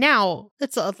 It's a lot now.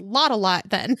 It's a lot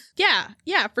then.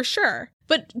 Yeah, for sure.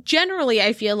 But generally,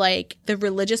 I feel like the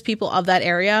religious people of that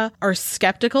area are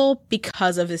skeptical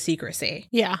because of the secrecy.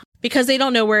 Yeah. Because they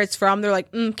don't know where it's from. They're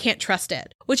like, can't trust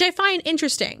it. Which I find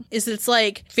interesting, is it's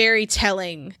like very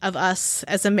telling of us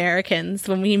as Americans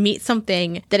when we meet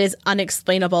something that is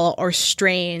unexplainable or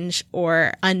strange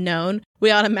or unknown.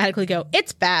 We automatically go,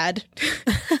 it's bad.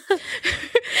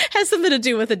 Has something to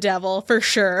do with the devil, for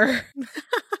sure.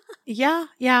 Yeah.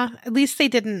 At least they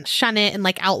didn't shun it and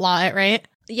like outlaw it, right?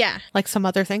 Yeah. Like some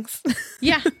other things.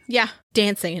 Yeah.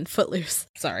 Dancing and Footloose.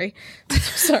 Sorry.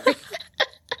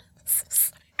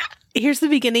 Here's the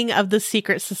beginning of the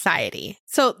secret society.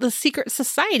 So the secret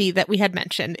society that we had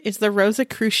mentioned is the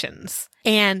Rosicrucians.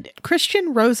 And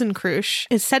Christian Rosenkreuz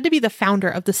is said to be the founder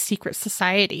of the secret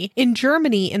society in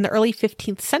Germany in the early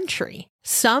 15th century.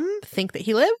 Some think that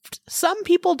he lived. Some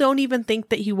people don't even think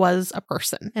that he was a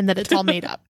person and that it's all made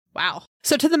up. Wow.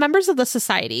 So to the members of the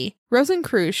society,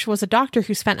 Rosenkreuz was a doctor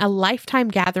who spent a lifetime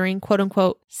gathering, quote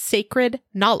unquote, sacred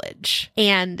knowledge.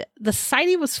 And the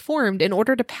society was formed in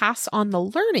order to pass on the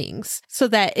learnings so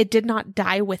that it did not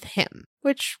die with him,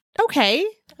 which, okay.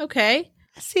 I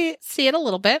see it a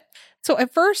little bit. So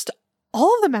at first,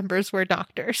 all of the members were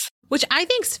doctors. Which I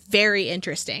think's very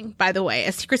interesting, by the way,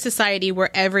 a secret society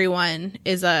where everyone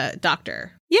is a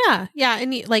doctor. Yeah.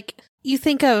 And you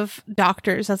think of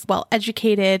doctors as well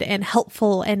educated and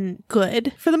helpful and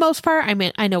good for the most part. I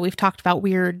mean, I know we've talked about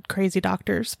weird, crazy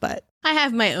doctors, but I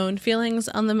have my own feelings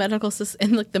on the medical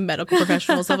and like the medical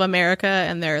professionals of America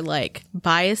and their like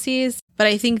biases. But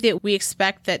I think that we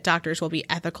expect that doctors will be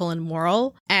ethical and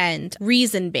moral and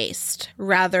reason-based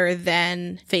rather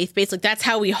than faith-based. Like that's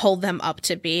how we hold them up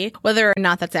to be. Whether or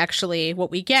not that's actually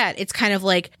what we get, it's kind of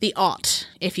like the ought,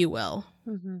 if you will.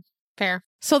 Mm-hmm. Fair.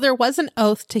 So there was an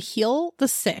oath to heal the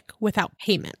sick without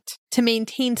payment, to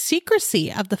maintain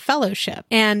secrecy of the fellowship,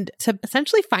 and to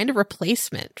essentially find a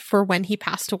replacement for when he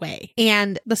passed away.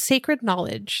 And the sacred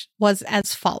knowledge was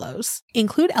as follows.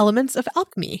 Include elements of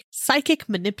alchemy, psychic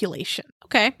manipulation.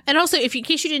 Okay. And also, if in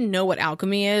case you didn't know what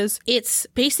alchemy is, it's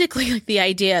basically like the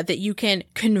idea that you can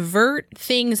convert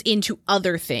things into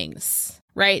other things.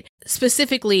 Right?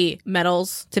 Specifically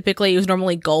metals. Typically it was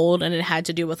normally gold, and it had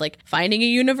to do with like finding a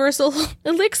universal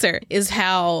elixir is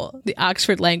how the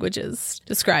Oxford Languages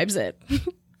describes it.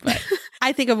 But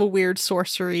I think of a weird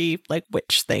sorcery like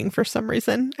witch thing for some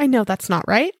reason. I know that's not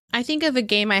right. I think of a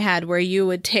game I had where you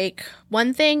would take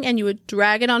one thing and you would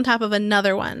drag it on top of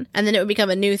another one, and then it would become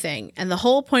a new thing. And the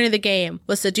whole point of the game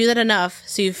was to do that enough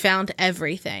so you found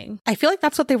everything. I feel like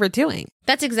that's what they were doing.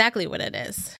 That's exactly what it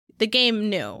is. The game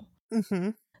knew. Mm-hmm.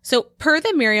 So, per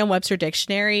the Merriam-Webster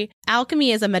Dictionary,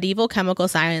 alchemy is a medieval chemical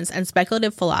science and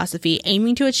speculative philosophy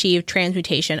aiming to achieve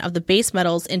transmutation of the base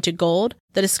metals into gold,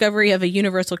 the discovery of a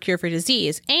universal cure for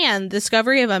disease, and the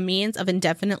discovery of a means of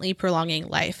indefinitely prolonging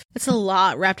life. It's a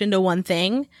lot wrapped into one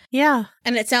thing. Yeah.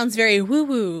 And it sounds very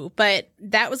woo-woo, but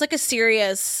that was like a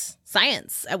serious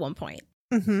science at one point.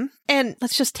 Mm-hmm. And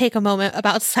let's just take a moment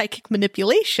about psychic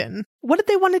manipulation. What did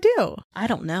they want to do? I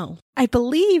don't know. I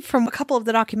believe from a couple of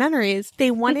the documentaries,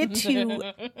 they wanted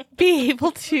to be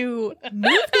able to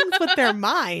move things with their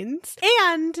minds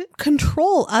and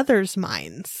control others'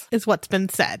 minds, is what's been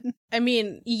said. I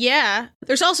mean, yeah.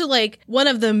 There's also like one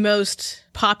of the most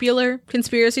popular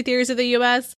conspiracy theories of the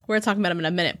US. We're going to talk about them in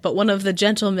a minute, but one of the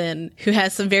gentlemen who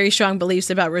has some very strong beliefs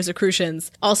about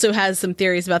Rosicrucians also has some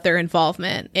theories about their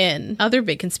involvement in other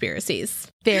big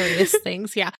conspiracies. Various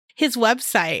things, yeah. His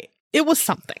website, it was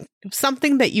something. It was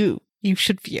something that you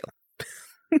should view.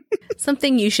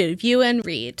 Something you should view and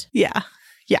read. Yeah.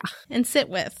 Yeah. And sit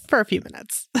with. For a few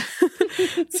minutes.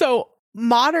 So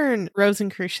modern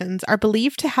Rosicrucians are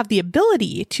believed to have the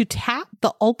ability to tap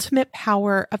the ultimate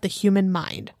power of the human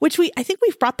mind, which I think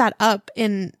we've brought that up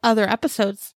in other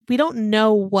episodes. We don't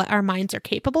know what our minds are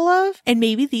capable of, and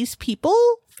maybe these people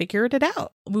figured it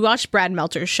out. We watched Brad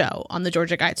Meltzer's show on the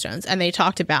Georgia Guidestones, and they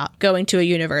talked about going to a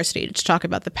university to talk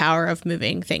about the power of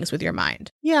moving things with your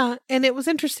mind. Yeah, and it was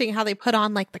interesting how they put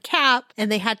on like the cap, and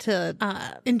they had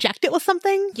to inject it with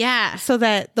something. Yeah. So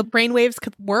that the brainwaves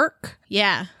could work.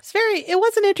 Yeah. It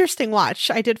was an interesting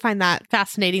watch. I did find that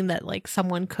fascinating that like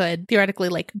someone could theoretically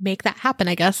like make that happen,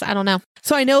 I guess. I don't know.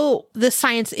 So I know this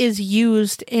science is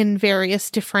used in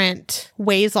various different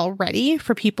ways already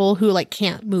for people who like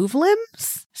can't move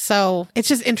limbs. So it's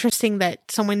just interesting that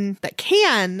someone that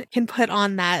can put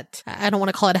on that, I don't want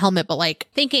to call it a helmet, but like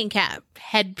thinking cap,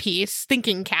 headpiece,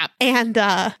 thinking cap, and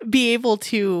be able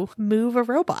to move a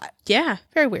robot. Yeah.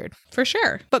 Very weird. For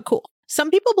sure. But cool. Some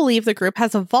people believe the group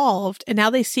has evolved and now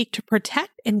they seek to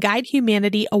protect and guide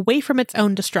humanity away from its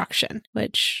own destruction,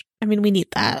 which, I mean, we need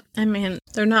that. I mean,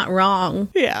 they're not wrong.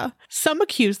 Yeah. Some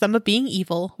accuse them of being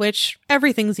evil, which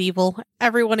everything's evil.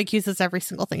 Everyone accuses every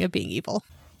single thing of being evil.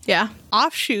 Yeah.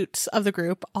 Offshoots of the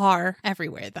group are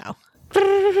everywhere, though.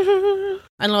 I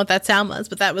don't know what that sound was,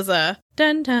 but that was a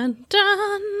dun dun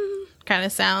dun kind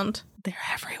of sound. They're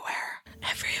everywhere.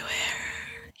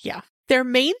 Everywhere. Yeah. Their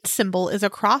main symbol is a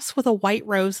cross with a white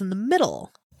rose in the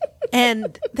middle.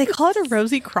 And they call it a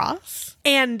rosy cross.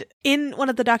 And in one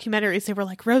of the documentaries, they were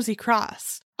like, Rosy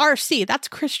Cross. RC, that's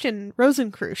Christian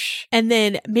Rosenkreuz. And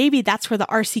then maybe that's where the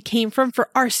RC came from for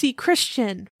RC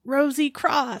Christian, Rosy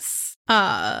Cross.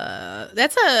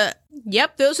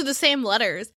 Yep, those are the same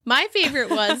letters. My favorite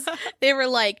was, they were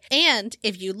like, and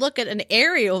if you look at an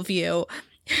aerial view,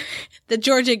 the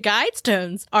Georgia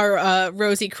Guidestones are a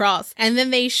rosy cross. And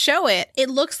then they show it. It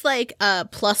looks like a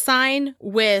plus sign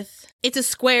with, it's a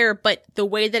square, but the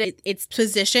way that it's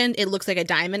positioned, it looks like a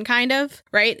diamond kind of,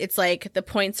 right? It's like the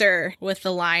points are with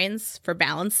the lines for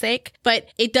balance sake, but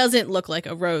it doesn't look like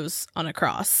a rose on a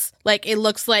cross. Like it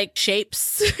looks like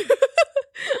shapes.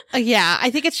 Yeah, I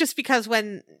think it's just because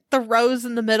when the rose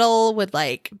in the middle would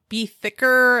like be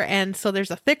thicker, and so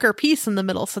there's a thicker piece in the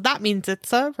middle, so that means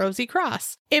it's a rosy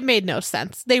cross. It made no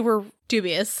sense. They were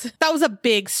Dubious. That was a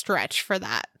big stretch for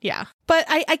that. Yeah. But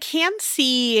I can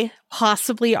see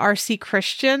possibly R.C.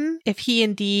 Christian, if he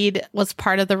indeed was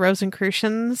part of the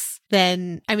Rosicrucians,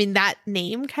 then, I mean, that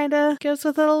name kind of goes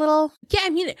with it a little. Yeah, I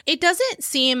mean, it doesn't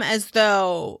seem as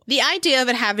though the idea of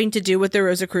it having to do with the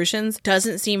Rosicrucians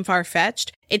doesn't seem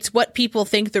far-fetched. It's what people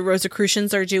think the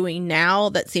Rosicrucians are doing now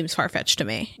that seems far-fetched to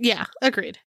me. Yeah,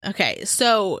 agreed. Okay,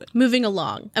 so moving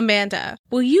along. Amanda,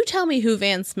 will you tell me who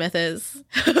Van Smith is?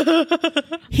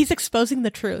 He's exposing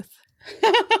the truth.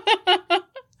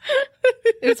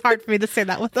 It was hard for me to say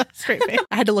that with a straight face.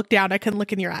 I had to look down. I couldn't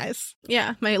look in your eyes.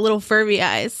 Yeah, my little furry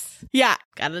eyes. Yeah.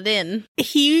 Got it in.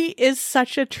 He is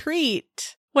such a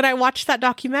treat. When I watched that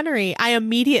documentary, I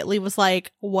immediately was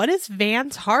like, what is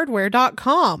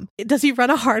vanshardware.com? Does he run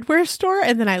a hardware store?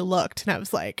 And then I looked and I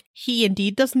was like, he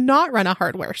indeed does not run a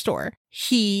hardware store.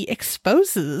 He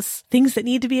exposes things that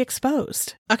need to be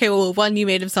exposed. Okay, well, one, you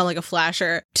made him sound like a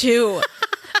flasher. Two,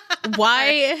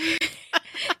 why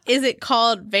is it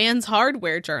called Van's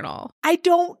Hardware Journal? I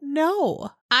don't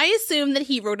know. I assume that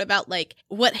he wrote about, like,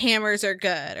 what hammers are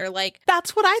good, or, like...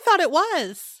 That's what I thought it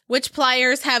was. Which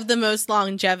pliers have the most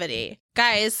longevity.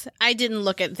 Guys, I didn't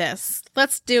look at this.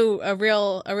 Let's do a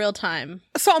real time.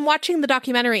 So I'm watching the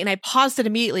documentary and I paused it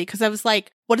immediately because I was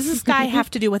like, what does this guy have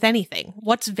to do with anything?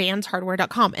 What's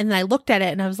vanshardware.com? And then I looked at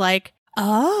it and I was like,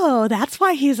 oh, that's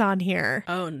why he's on here.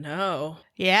 Oh, no.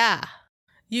 Yeah.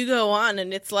 You go on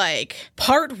and it's like,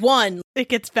 part 1. It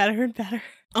gets better and better.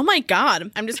 Oh my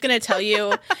God. I'm just going to tell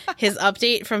you his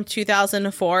update from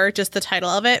 2004, just the title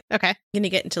of it. Okay. I'm going to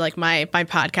get into like my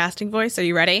podcasting voice. Are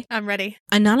you ready? I'm ready.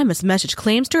 Anonymous message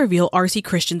claims to reveal R.C.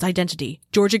 Christian's identity.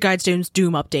 Georgia Guidestone's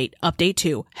Doom update. Update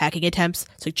 2. Hacking attempts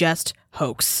suggest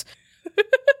hoax.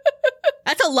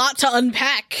 That's a lot to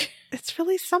unpack. It's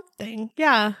really something.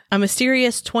 Yeah. A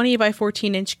mysterious 20 by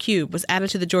 14 inch cube was added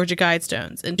to the Georgia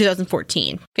Guidestones in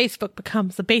 2014. Facebook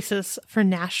becomes the basis for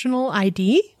national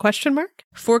ID? Question mark?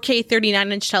 4K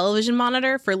 39 inch television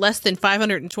monitor for less than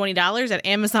 $520 at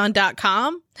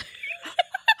Amazon.com.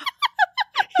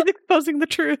 He's exposing the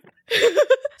truth.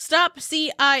 Stop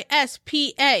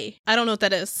CISPA. I don't know what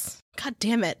that is. God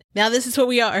damn it. Now this is what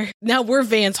we are. Now we're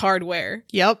Van's Hardware.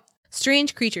 Yep.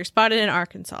 Strange creature spotted in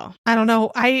Arkansas. I don't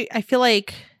know. I feel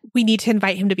like we need to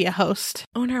invite him to be a host.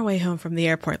 On our way home from the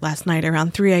airport last night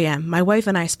around 3 a.m., my wife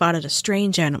and I spotted a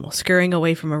strange animal scurrying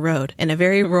away from a road in a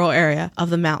very rural area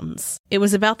of the mountains. It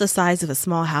was about the size of a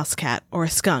small house cat or a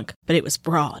skunk, but it was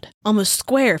broad, almost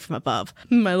square from above.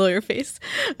 My lawyer face.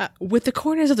 With the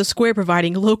corners of the square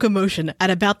providing locomotion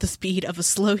at about the speed of a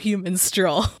slow human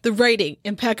stroll. The writing,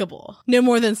 impeccable. No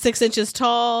more than 6 inches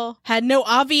tall. Had no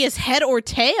obvious head or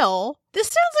tail. This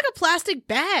sounds like a plastic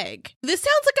bag. This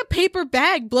sounds like a paper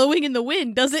bag blowing in the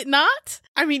wind, does it not?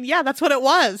 I mean, yeah, that's what it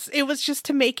was. It was just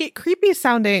to make it creepy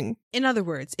sounding. In other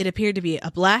words, it appeared to be a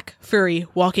black, furry,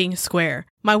 walking square.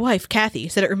 My wife, Kathy,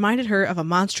 said it reminded her of a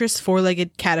monstrous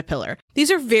four-legged caterpillar. These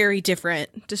are very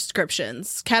different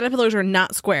descriptions. Caterpillars are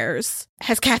not squares.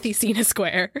 Has Kathy seen a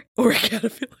square? Or a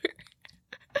caterpillar?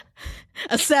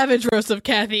 A savage roast of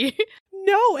Kathy.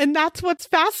 No, and that's what's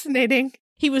fascinating.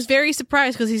 He was very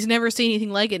surprised because he's never seen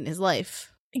anything like it in his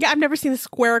life. Yeah, I've never seen a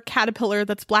square caterpillar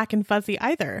that's black and fuzzy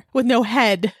either, with no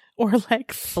head or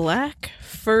legs. Black,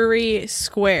 furry,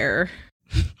 square.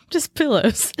 Just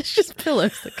pillows. It's just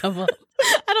pillows that come up.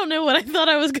 I don't know what I thought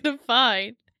I was going to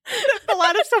find. A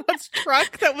lot of someone's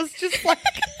truck that was just like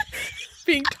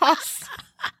being tossed.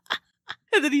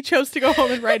 And then he chose to go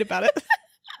home and write about it.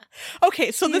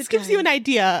 Okay, so this gives you an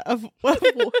idea of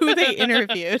who they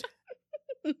interviewed.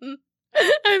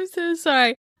 I'm so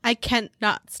sorry. I can't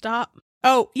not stop.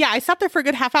 Oh, yeah, I sat there for a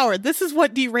good half hour. This is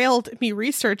what derailed me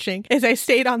researching, is I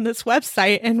stayed on this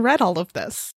website and read all of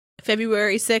this.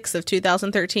 February 6th of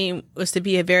 2013 was to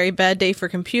be a very bad day for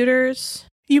computers.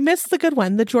 You missed the good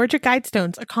one, the Georgia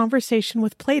Guidestones, a conversation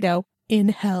with Plato in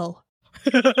hell.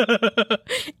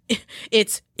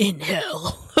 It's in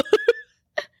hell.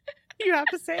 You have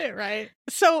to say it right.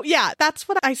 So yeah, that's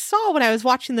what I saw when I was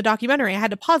watching the documentary. I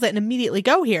had to pause it and immediately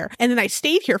go here. And then I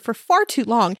stayed here for far too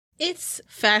long. It's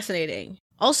fascinating.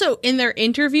 Also, in their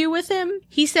interview with him,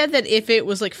 he said that if it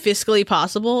was like fiscally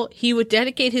possible, he would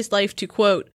dedicate his life to,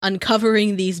 quote,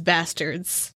 uncovering these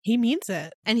bastards. He means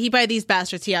it. And by these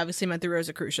bastards, he obviously meant the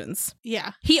Rosicrucians.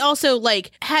 Yeah. He also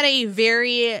had a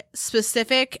very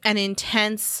specific and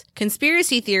intense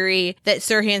conspiracy theory that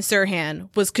Sirhan Sirhan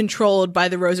was controlled by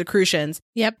the Rosicrucians.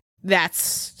 Yep.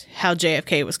 That's how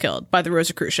JFK was killed, by the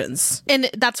Rosicrucians. And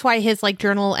that's why his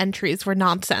journal entries were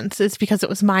nonsense, is because it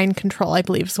was mind control, I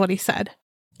believe is what he said.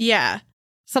 Yeah.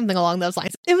 Something along those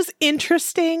lines. It was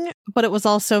interesting, but it was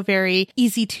also very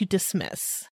easy to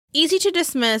dismiss. Easy to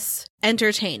dismiss,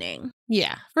 entertaining.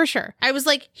 Yeah, for sure. I was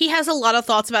like, he has a lot of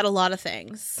thoughts about a lot of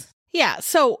things. Yeah,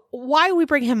 so why we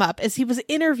bring him up is he was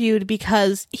interviewed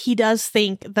because he does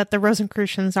think that the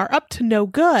Rosicrucians are up to no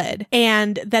good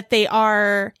and that they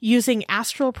are using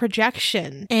astral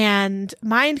projection and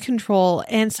mind control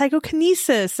and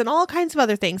psychokinesis and all kinds of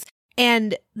other things.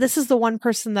 And this is the one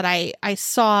person that I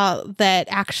saw that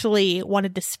actually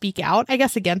wanted to speak out, I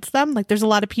guess, against them. Like, there's a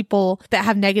lot of people that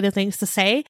have negative things to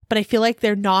say, but I feel like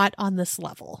they're not on this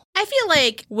level. I feel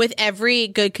like with every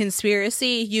good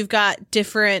conspiracy, you've got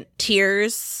different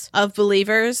tiers of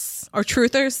believers or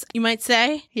truthers, you might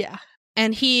say. Yeah.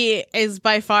 And he is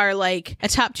by far like a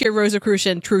top tier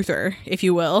Rosicrucian truther, if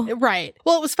you will. Right.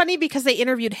 Well, it was funny because they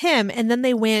interviewed him and then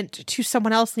they went to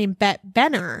someone else named Bette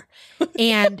Benner.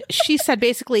 And she said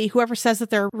basically whoever says that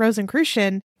they're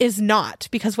Rosicrucian is not,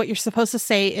 because what you're supposed to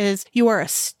say is you are a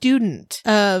student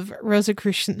of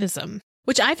Rosicrucianism.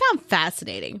 Which I found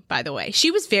fascinating, by the way. She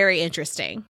was very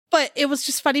interesting. But it was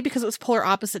just funny because it was polar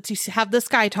opposites. You have this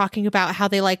guy talking about how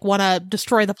they like want to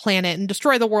destroy the planet and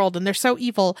destroy the world and they're so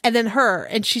evil. And then her,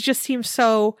 and she just seems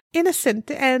so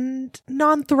innocent and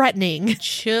non-threatening.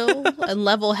 Chill and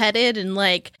level-headed and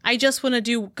like, I just want to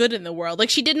do good in the world.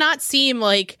 Like, she did not seem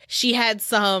like she had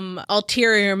some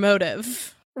ulterior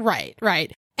motive. Right,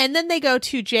 right. And then they go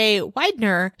to Jay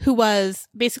Weidner, who was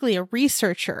basically a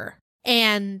researcher.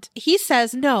 And he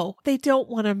says, no, they don't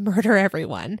want to murder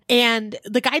everyone. And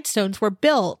the Guidestones were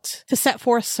built to set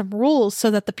forth some rules so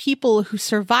that the people who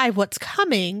survive what's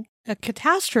coming, a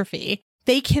catastrophe,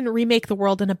 they can remake the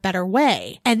world in a better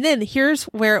way. And then here's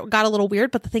where it got a little weird.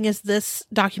 But the thing is, this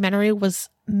documentary was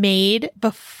made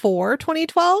before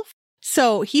 2012.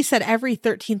 So he said every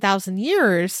 13,000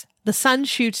 years, the sun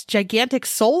shoots gigantic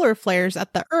solar flares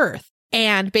at the Earth.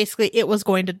 And basically, it was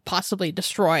going to possibly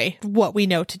destroy what we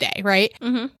know today, right?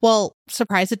 Mm-hmm. Well,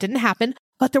 surprise, it didn't happen.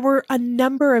 But there were a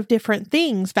number of different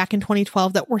things back in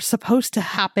 2012 that were supposed to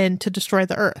happen to destroy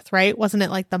the Earth, right? Wasn't it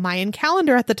like the Mayan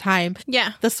calendar at the time?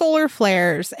 Yeah. The solar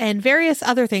flares and various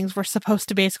other things were supposed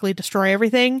to basically destroy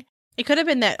everything. It could have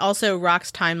been that also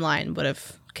Rock's timeline would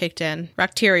have kicked in.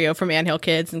 Rockterio from Anthill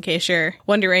Kids, in case you're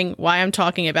wondering why I'm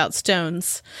talking about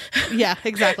stones. Yeah,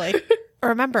 exactly.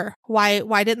 Remember,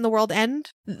 why didn't the world end?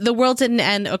 The world didn't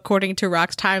end according to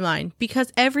Rock's timeline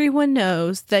because everyone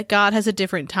knows that God has a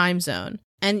different time zone.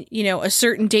 And, you know, a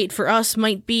certain date for us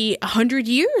might be 100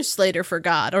 years later for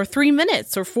God, or 3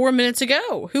 minutes, or 4 minutes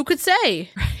ago. Who could say?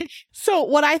 Right. So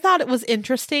what I thought it was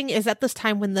interesting is at this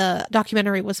time when the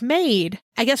documentary was made,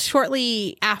 I guess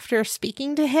shortly after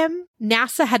speaking to him,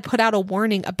 NASA had put out a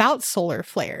warning about solar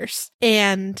flares.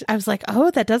 And I was like, oh,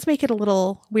 that does make it a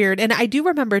little weird. And I do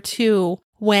remember too,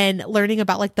 when learning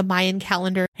about like the Mayan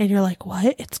calendar and you're like,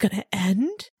 what? It's going to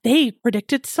end? They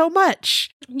predicted so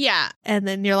much. Yeah. And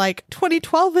then you're like,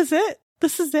 2012 is it?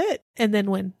 This is it. And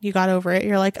then when you got over it,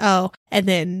 you're like, oh. And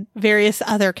then various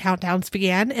other countdowns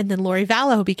began. And then Lori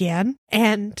Vallow began.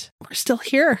 And we're still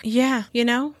here. Yeah. You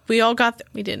know, we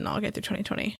didn't all get through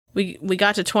 2020. We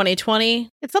got to 2020.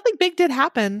 And something big did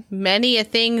happen. Many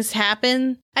things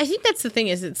happen. I think that's the thing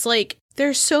is it's like,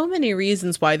 there's so many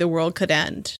reasons why the world could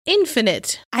end.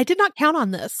 Infinite. I did not count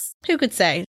on this. Who could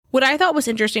say? What I thought was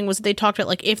interesting was they talked about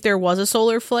like if there was a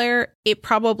solar flare, it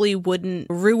probably wouldn't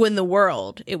ruin the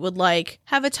world. It would like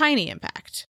have a tiny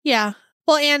impact. Yeah.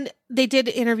 Well, and they did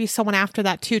interview someone after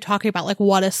that too, talking about like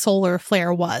what a solar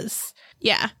flare was.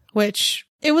 Yeah. Which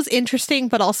it was interesting,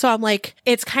 but also I'm like,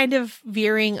 it's kind of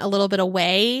veering a little bit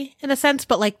away in a sense.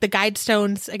 But like the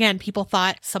Guidestones, again, people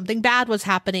thought something bad was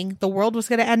happening. The world was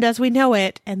going to end as we know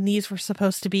it. And these were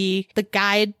supposed to be the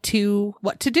guide to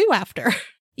what to do after.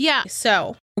 Yeah.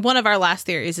 So one of our last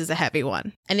theories is a heavy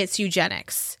one, and it's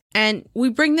eugenics. And we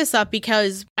bring this up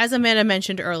because, as Amanda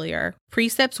mentioned earlier,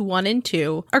 precepts 1 and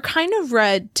 2 are kind of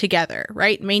read together,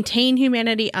 right? Maintain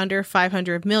humanity under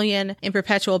 500 million in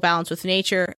perpetual balance with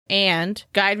nature and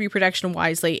guide reproduction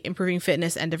wisely, improving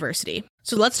fitness and diversity.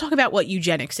 So let's talk about what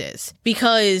eugenics is,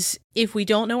 because if we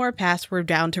don't know our past, we're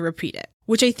bound to repeat it.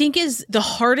 Which I think is the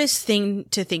hardest thing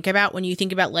to think about when you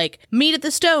think about like meet at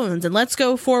the stones and let's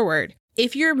go forward.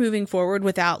 If you're moving forward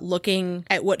without looking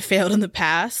at what failed in the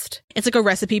past, it's like a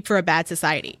recipe for a bad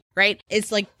society, right?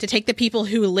 It's like to take the people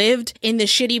who lived in the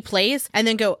shitty place and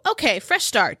then go, okay, fresh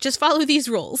start, just follow these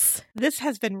rules. This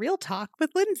has been Real Talk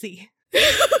with Lindsay.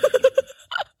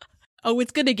 Oh,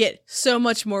 it's going to get so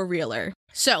much more realer.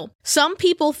 So, some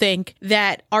people think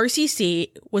that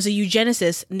RCC was a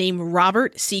eugenicist named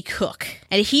Robert C. Cook,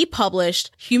 and he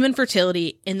published Human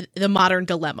Fertility in the Modern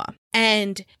Dilemma.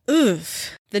 And,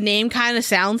 the name kind of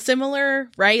sounds similar,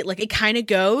 right? Like it kind of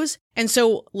goes. And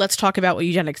so let's talk about what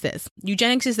eugenics is.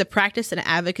 Eugenics is the practice and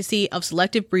advocacy of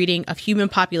selective breeding of human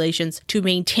populations to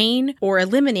maintain or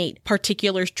eliminate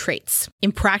particular traits.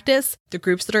 In practice, the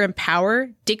groups that are in power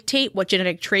dictate what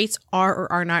genetic traits are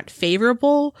or are not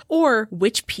favorable, or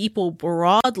which people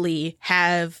broadly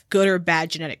have good or bad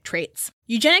genetic traits.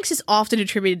 Eugenics is often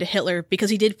attributed to Hitler because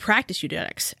he did practice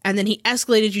eugenics, and then he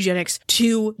escalated eugenics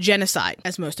to genocide,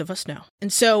 as most of us know.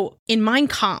 And so, in Mein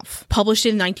Kampf, published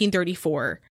in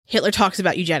 1934, Hitler talks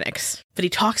about eugenics, but he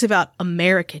talks about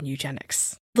American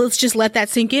eugenics. Let's just let that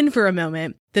sink in for a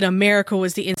moment, that America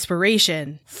was the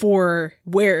inspiration for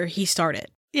where he started.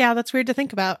 Yeah, that's weird to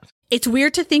think about. It's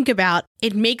weird to think about.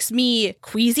 It makes me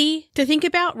queasy to think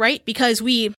about, right? Because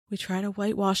we try to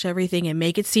whitewash everything and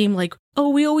make it seem like, oh,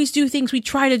 we always do things we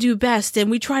try to do best and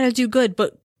we try to do good,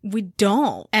 but we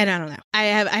don't. And I don't know. I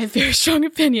have very strong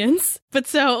opinions. But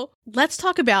so let's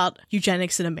talk about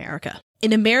eugenics in America.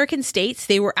 In American states,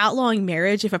 they were outlawing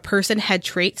marriage if a person had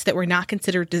traits that were not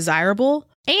considered desirable,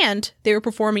 and they were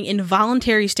performing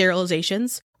involuntary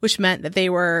sterilizations, which meant that they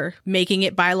were making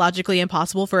it biologically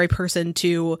impossible for a person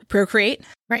to procreate.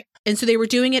 Right. And so they were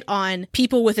doing it on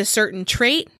people with a certain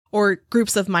trait or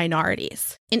groups of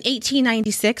minorities. In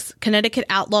 1896, Connecticut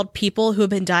outlawed people who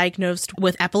had been diagnosed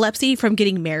with epilepsy from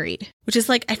getting married, which is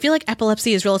like, I feel like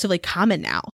epilepsy is relatively common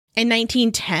now. In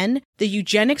 1910, the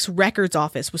Eugenics Records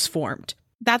Office was formed.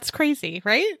 That's crazy,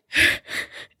 right?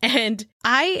 And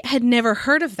I had never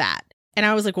heard of that. And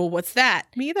I was like, well, what's that?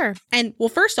 Me either. And well,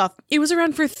 first off, it was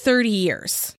around for 30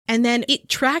 years. And then it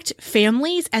tracked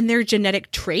families and their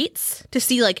genetic traits to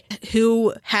see like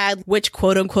who had which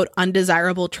quote unquote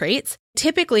undesirable traits.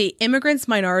 Typically, immigrants,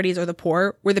 minorities, or the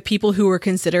poor were the people who were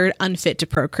considered unfit to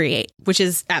procreate, which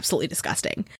is absolutely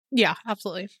disgusting. Yeah,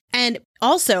 absolutely. And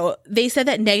also, they said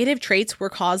that negative traits were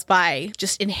caused by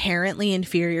just inherently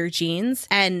inferior genes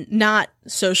and not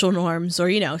social norms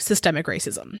or, systemic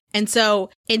racism. And so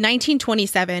in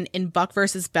 1927, in Buck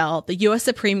versus Bell, the U.S.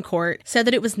 Supreme Court said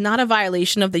that it was not a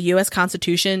violation of the U.S.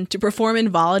 Constitution to perform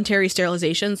involuntary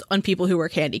sterilizations on people who were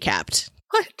handicapped.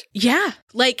 What? Yeah.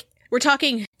 Like, we're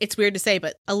talking, it's weird to say,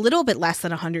 but a little bit less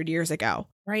than 100 years ago.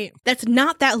 Right. That's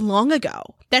not that long ago.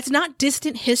 That's not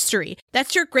distant history.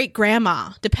 That's your great grandma,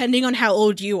 depending on how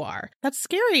old you are. That's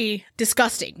scary.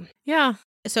 Disgusting. Yeah.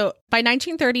 So by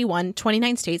 1931,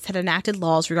 29 states had enacted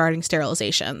laws regarding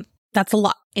sterilization. That's a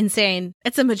lot. Insane.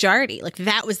 It's a majority. Like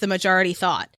that was the majority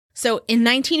thought. So in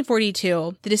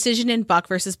 1942, the decision in Buck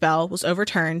versus Bell was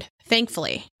overturned,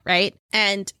 thankfully, right?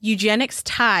 And eugenics'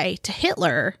 tie to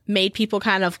Hitler made people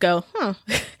kind of go,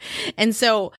 And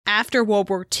so after World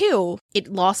War II,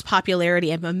 it lost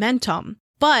popularity and momentum,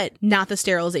 but not the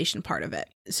sterilization part of it.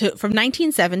 So from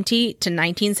 1970 to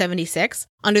 1976,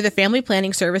 under the Family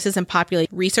Planning Services and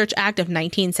Population Research Act of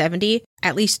 1970,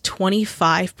 at least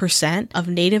 25% of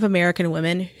Native American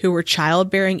women who were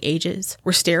childbearing ages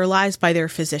were sterilized by their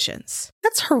physicians.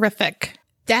 That's horrific.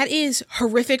 That is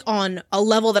horrific on a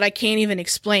level that I can't even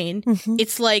explain. Mm-hmm.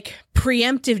 It's like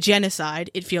preemptive genocide,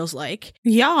 it feels like.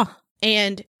 Yeah.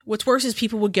 And what's worse is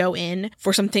people would go in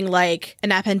for something like an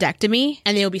appendectomy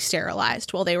and they would be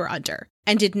sterilized while they were under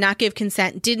and did not give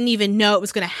consent, didn't even know it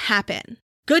was going to happen.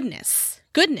 Goodness,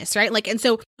 right? Like, and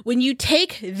so when you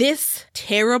take this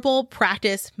terrible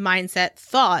practice, mindset,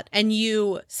 thought, and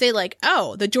you say like,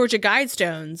 oh, the Georgia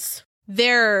Guidestones,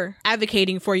 they're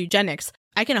advocating for eugenics.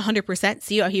 I can 100%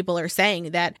 see how people are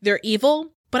saying that they're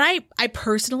evil, but I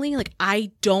personally, like,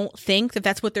 I don't think that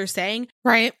that's what they're saying.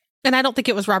 Right. And I don't think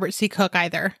it was Robert C. Cook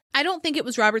either. I don't think it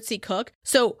was Robert C. Cook.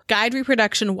 So guide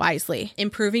reproduction wisely,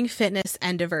 improving fitness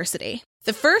and diversity.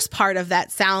 The first part of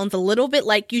that sounds a little bit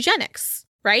like eugenics,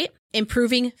 right?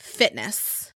 Improving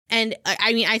fitness. And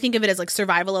I mean, I think of it as like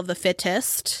survival of the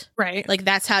fittest. Right. Like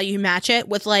that's how you match it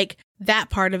with like that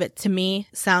part of it to me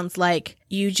sounds like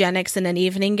eugenics in an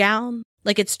evening gown.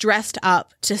 Like it's dressed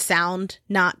up to sound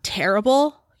not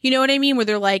terrible. You know what I mean? Where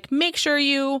they're like, make sure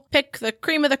you pick the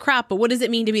cream of the crop. But what does it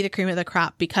mean to be the cream of the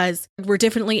crop? Because we're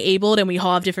differently abled and we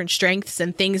all have different strengths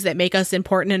and things that make us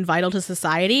important and vital to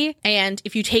society. And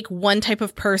if you take one type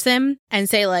of person and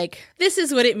say like, this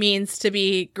is what it means to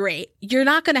be great, you're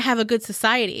not going to have a good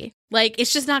society. Like,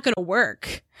 it's just not going to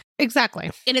work. Exactly.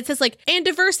 And it says like, and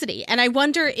diversity. And I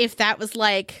wonder if that was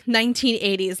like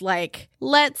 1980s, like,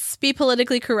 let's be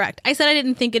politically correct. I said I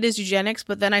didn't think it is eugenics,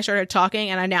 but then I started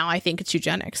talking and now I think it's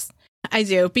eugenics. I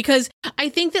do, because I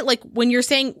think that like when you're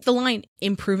saying the line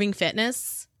improving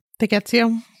fitness, that gets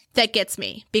you. that gets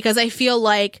me because I feel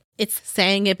like it's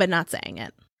saying it but not saying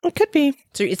it. It could be.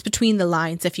 So it's between the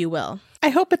lines, if you will. I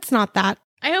hope it's not that.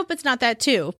 I hope it's not that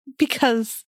too.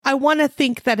 Because I want to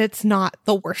think that it's not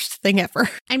the worst thing ever.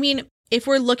 I mean, if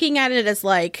we're looking at it as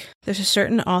like, there's a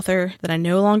certain author that I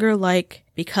no longer like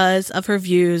because of her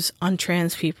views on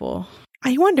trans people.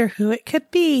 I wonder who it could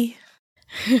be.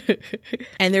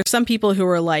 And there's some people who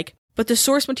are like, but the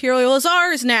source material is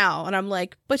ours now. And I'm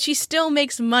like, but she still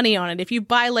makes money on it if you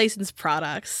buy licensed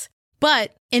products.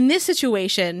 But in this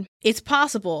situation, it's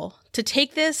possible to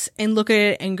take this and look at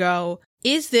it and go,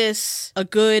 is this a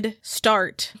good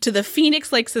start to the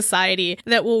Phoenix-like society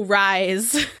that will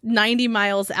rise 90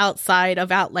 miles outside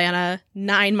of Atlanta,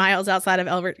 9 miles outside of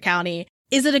Elbert County?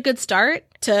 Is it a good start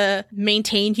to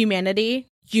maintain humanity,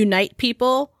 unite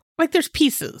people? Like there's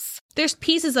pieces. There's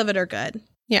pieces of it are good.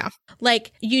 Yeah.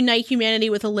 Like unite humanity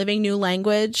with a living new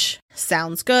language.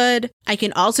 Sounds good. I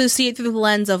can also see it through the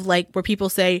lens of like where people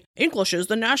say English is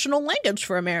the national language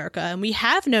for America and we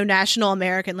have no national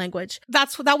American language.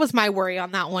 That was my worry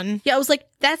on that one. Yeah, I was like,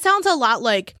 that sounds a lot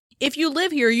like if you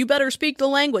live here, you better speak the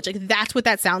language. Like that's what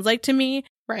that sounds like to me.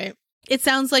 Right. It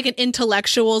sounds like an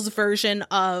intellectual's version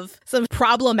of some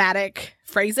problematic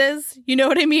phrases. You know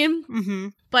what I mean? Mm-hmm.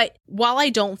 But while I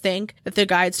don't think that the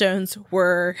Guidestones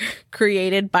were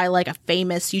created by like a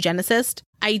famous eugenicist,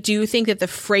 I do think that the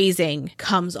phrasing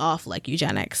comes off like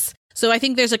eugenics. So I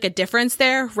think there's like a difference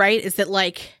there, right? Is that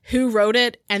like who wrote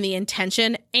it and the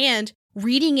intention and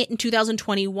reading it in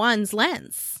 2021's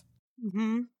lens.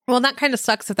 Mm-hmm. Well, that kind of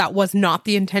sucks if that was not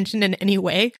the intention in any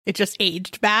way. It just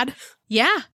aged bad.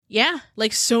 Yeah. Yeah.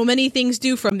 Like so many things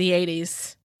do from the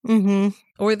 80s. Mm-hmm.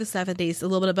 Or the 70s, a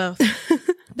little bit of both.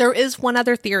 There is one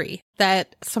other theory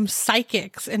that some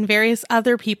psychics and various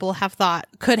other people have thought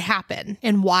could happen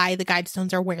and why the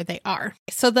Guidestones are where they are.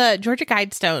 So the Georgia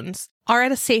Guidestones are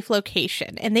at a safe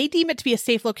location, and they deem it to be a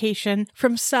safe location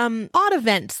from some odd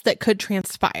events that could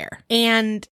transpire.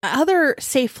 And other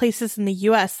safe places in the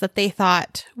U.S. that they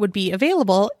thought would be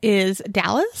available is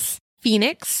Dallas,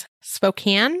 Phoenix,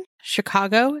 Spokane,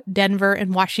 Chicago, Denver,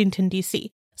 and Washington,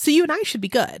 D.C. So you and I should be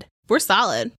good. We're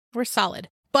solid. We're solid.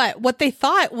 But what they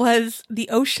thought was the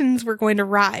oceans were going to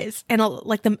rise, and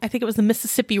I think it was the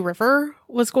Mississippi River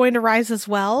was going to rise as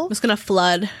well. It was going to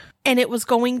flood. And it was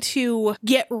going to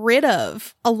get rid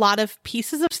of a lot of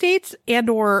pieces of states and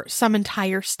or some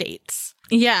entire states.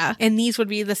 Yeah. And these would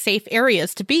be the safe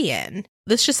areas to be in.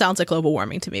 This just sounds like global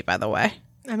warming to me, by the way.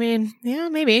 I mean, yeah,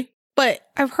 maybe. But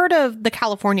I've heard of the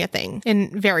California thing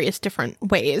in various different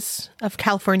ways of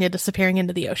California disappearing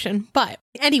into the ocean. But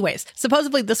anyways,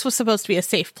 supposedly this was supposed to be a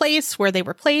safe place where they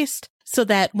were placed so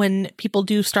that when people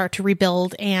do start to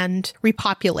rebuild and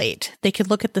repopulate, they could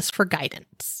look at this for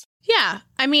guidance. Yeah.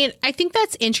 I mean, I think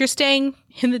that's interesting.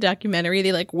 In the documentary,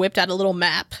 they like whipped out a little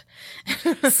map.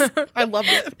 I loved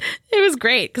it. It was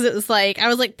great because it was like, I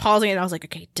was like pausing it and I was like,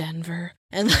 okay, Denver.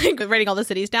 And like writing all the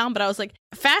cities down. But I was like,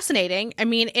 fascinating. I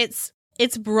mean, it's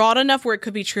broad enough where it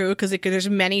could be true because there's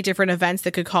many different events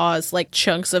that could cause like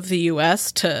chunks of the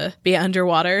U.S. to be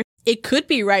underwater. It could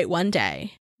be right one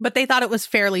day. But they thought it was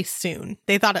fairly soon.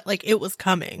 They thought it was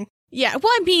coming. Yeah.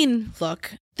 Well, I mean,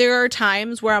 look, there are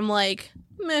times where I'm like,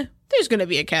 meh, there's going to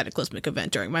be a cataclysmic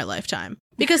event during my lifetime.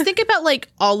 Because think about like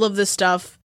all of the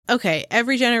stuff. Okay,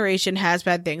 every generation has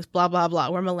bad things, blah, blah, blah.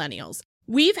 We're millennials.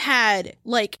 We've had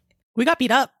like... We got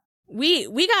beat up.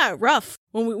 We got rough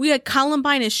when we had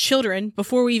Columbine as children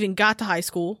before we even got to high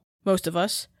school, most of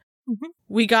us. Mm-hmm.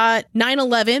 We got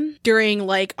 9/11 during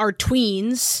like our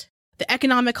tweens, the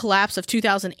economic collapse of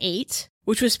 2008,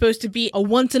 which was supposed to be a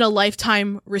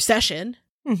once-in-a-lifetime recession,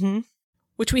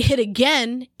 which we hit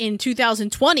again in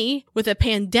 2020 with a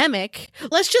pandemic.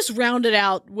 Let's just round it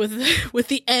out with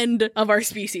the end of our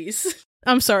species.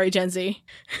 I'm sorry, Gen Z.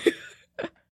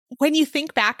 When you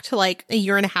think back to like a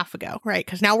year and a half ago, right?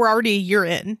 Because now we're already a year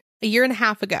and a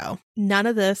half ago, none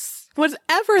of this was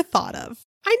ever thought of.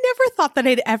 I never thought that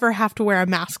I'd ever have to wear a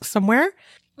mask somewhere.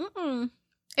 Mm-mm.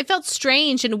 It felt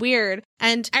strange and weird.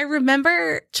 And I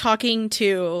remember talking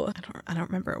to, I don't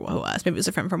remember who it was. Maybe it was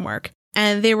a friend from work.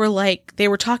 And they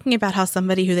were talking about how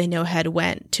somebody who they know had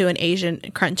went to an Asian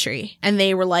country. And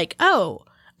they were like, oh,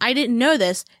 I didn't know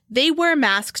this. They wear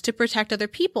masks to protect other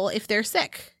people if they're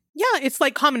sick. Yeah, it's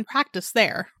like common practice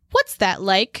there. What's that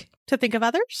like? To think of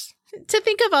others? To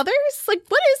think of others? Like,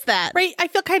 what is that? Right. I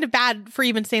feel kind of bad for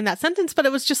even saying that sentence, but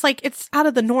it was just like, it's out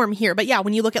of the norm here. But yeah,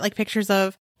 when you look at like pictures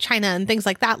of China and things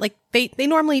like that, like they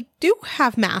normally do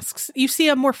have masks. You see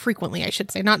them more frequently, I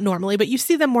should say. Not normally, but you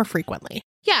see them more frequently.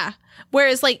 Yeah.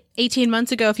 Whereas like 18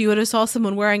 months ago, if you would have saw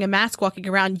someone wearing a mask walking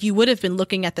around, you would have been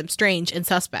looking at them strange and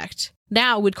suspect.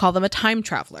 Now we'd call them a time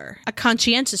traveler, a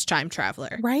conscientious time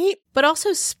traveler. Right? But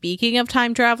also, speaking of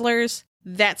time travelers,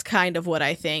 that's kind of what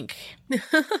I think.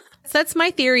 So that's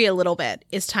my theory a little bit,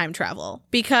 is time travel.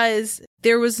 Because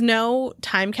there was no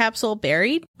time capsule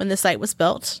buried when the site was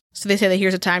built. So they say that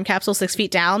here's a time capsule 6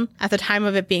 feet down. At the time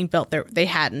of it being built, they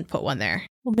hadn't put one there.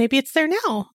 Well, maybe it's there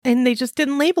now, and they just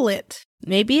didn't label it.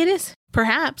 Maybe it is.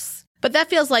 Perhaps. But that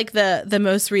feels like the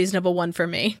most reasonable one for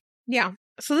me. Yeah.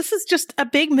 So this is just a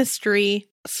big mystery.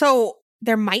 So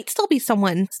there might still be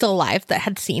someone still alive that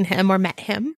had seen him or met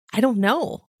him. I don't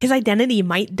know. His identity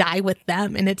might die with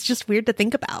them, and it's just weird to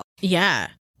think about. Yeah.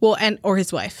 Well, or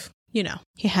his wife. You know,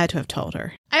 he had to have told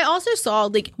her. I also saw,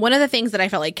 like, one of the things that I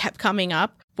felt like kept coming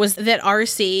up was that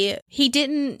RC, he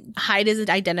didn't hide his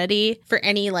identity for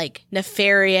any, like,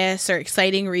 nefarious or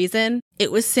exciting reason. It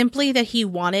was simply that he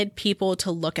wanted people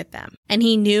to look at them. And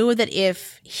he knew that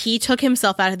if he took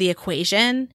himself out of the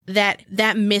equation,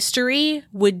 that mystery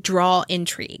would draw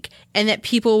intrigue and that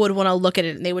people would want to look at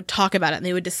it and they would talk about it and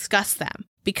they would discuss them.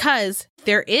 Because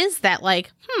there is that,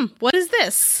 like, what is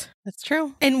this? That's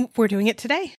true. And we're doing it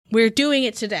today. We're doing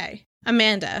it today.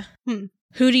 Amanda,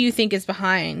 who do you think is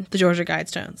behind the Georgia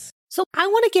Guidestones? So I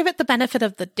want to give it the benefit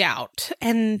of the doubt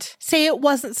and say it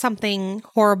wasn't something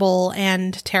horrible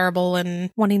and terrible and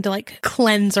wanting to, like,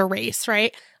 cleanse a race,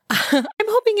 right? I'm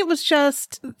hoping it was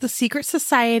just the secret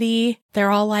society.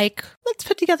 They're all like, let's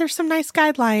put together some nice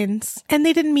guidelines. And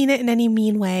they didn't mean it in any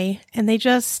mean way. And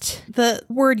the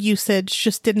word usage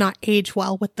just did not age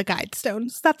well with the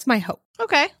Guidestones. That's my hope.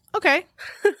 Okay.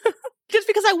 Just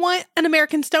because I want an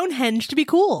American Stonehenge to be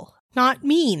cool, not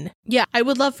mean. Yeah, I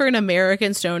would love for an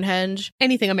American Stonehenge.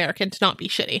 Anything American to not be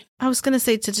shitty. I was going to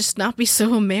say to just not be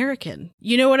so American.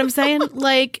 You know what I'm saying?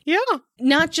 Like, yeah.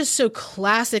 Not just so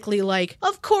classically like,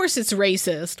 of course it's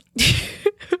racist.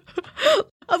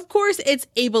 Of course it's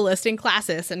ableist and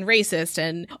classist and racist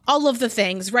and all of the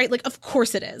things, right? Like, of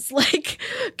course it is. Like,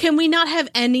 can we not have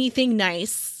anything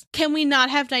nice? Can we not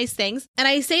have nice things? And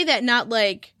I say that not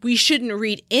like we shouldn't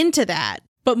read into that,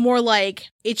 but more like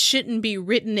it shouldn't be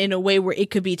written in a way where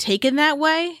it could be taken that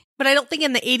way. But I don't think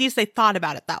in the 80s they thought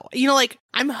about it that way. You know, like,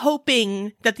 I'm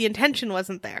hoping that the intention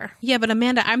wasn't there. Yeah, but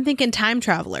Amanda, I'm thinking time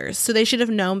travelers, so they should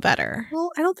have known better.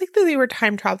 Well, I don't think that they were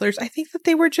time travelers. I think that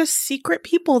they were just secret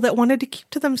people that wanted to keep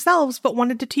to themselves, but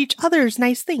wanted to teach others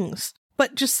nice things,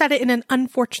 but just said it in an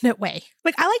unfortunate way.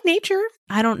 Like, I like nature.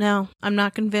 I don't know. I'm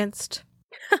not convinced.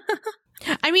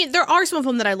 I mean, there are some of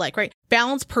them that I like, right?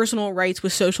 Balance personal rights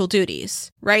with social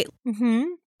duties, right? Mm-hmm.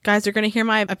 Guys are going to hear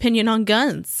my opinion on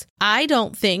guns. I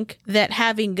don't think that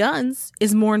having guns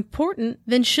is more important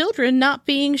than children not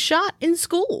being shot in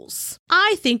schools.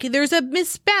 I think there's a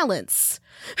misbalance.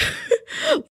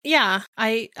 Yeah,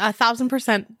 I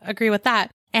 1,000% agree with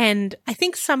that. And I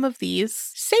think some of these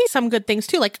say some good things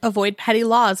too, like avoid petty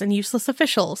laws and useless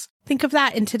officials. Think of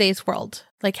that in today's world,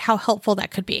 like how helpful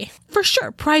that could be. For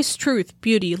sure. Price truth,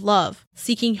 beauty, love,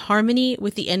 seeking harmony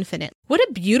with the infinite. What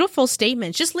a beautiful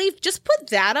statement. Just put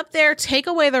that up there, take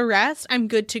away the rest. I'm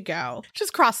good to go.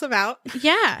 Just cross them out.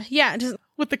 Yeah. Just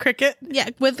with the cricket. Yeah,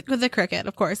 with the cricket,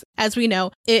 of course. As we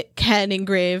know, it can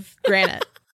engrave granite.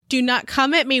 Do not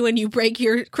come at me when you break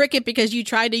your cricket because you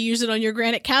tried to use it on your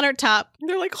granite countertop.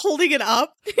 They're like holding it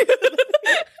up.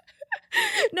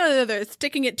 No, they're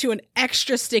sticking it to an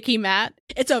extra sticky mat.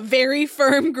 It's a very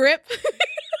firm grip.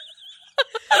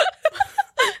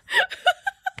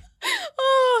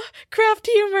 Oh, craft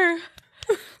humor.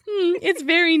 It's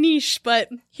very niche, but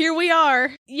here we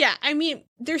are. Yeah, I mean,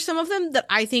 there's some of them that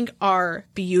I think are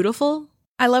beautiful.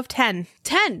 I love 10.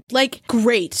 10, like,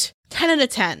 great. 10 out of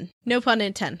 10. No pun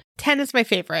intended. 10 is my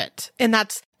favorite. And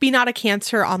that's be not a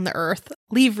cancer on the earth.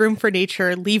 Leave room for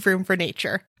nature. Leave room for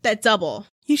nature. That double.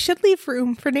 You should leave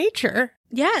room for nature.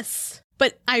 Yes.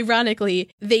 But ironically,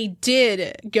 they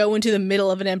did go into the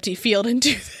middle of an empty field and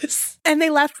do this. And they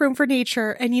left room for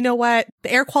nature. And you know what?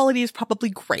 The air quality is probably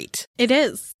great. It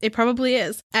is. It probably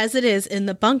is. As it is in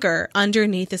the bunker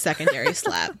underneath the secondary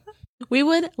slab. We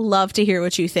would love to hear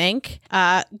what you think.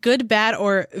 Good, bad,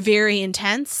 or very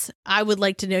intense. I would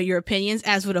like to know your opinions,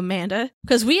 as would Amanda.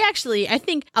 Because I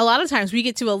think a lot of times we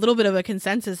get to a little bit of a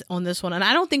consensus on this one, and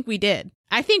I don't think we did.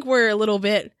 I think we're a little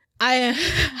bit...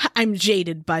 I'm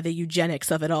jaded by the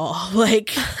eugenics of it all.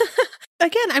 Like...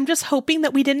 Again, I'm just hoping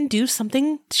that we didn't do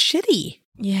something shitty.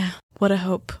 Yeah, what a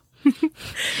hope.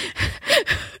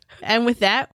 And with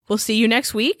that, we'll see you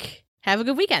next week. Have a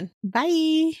good weekend.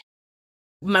 Bye.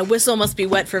 My whistle must be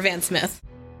wet for Van Smith.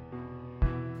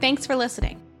 Thanks for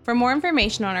listening. For more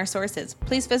information on our sources,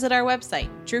 please visit our website,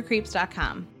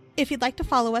 truecreeps.com. If you'd like to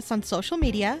follow us on social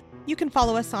media, you can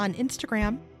follow us on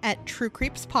Instagram at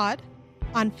TrueCreepsPod,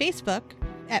 on Facebook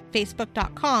at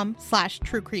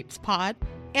facebook.com/truecreepspod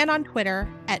and on Twitter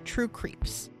at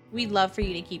truecreeps. We'd love for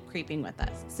you to keep creeping with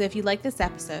us. So if you like this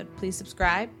episode, please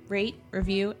subscribe, rate,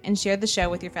 review, and share the show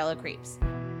with your fellow creeps.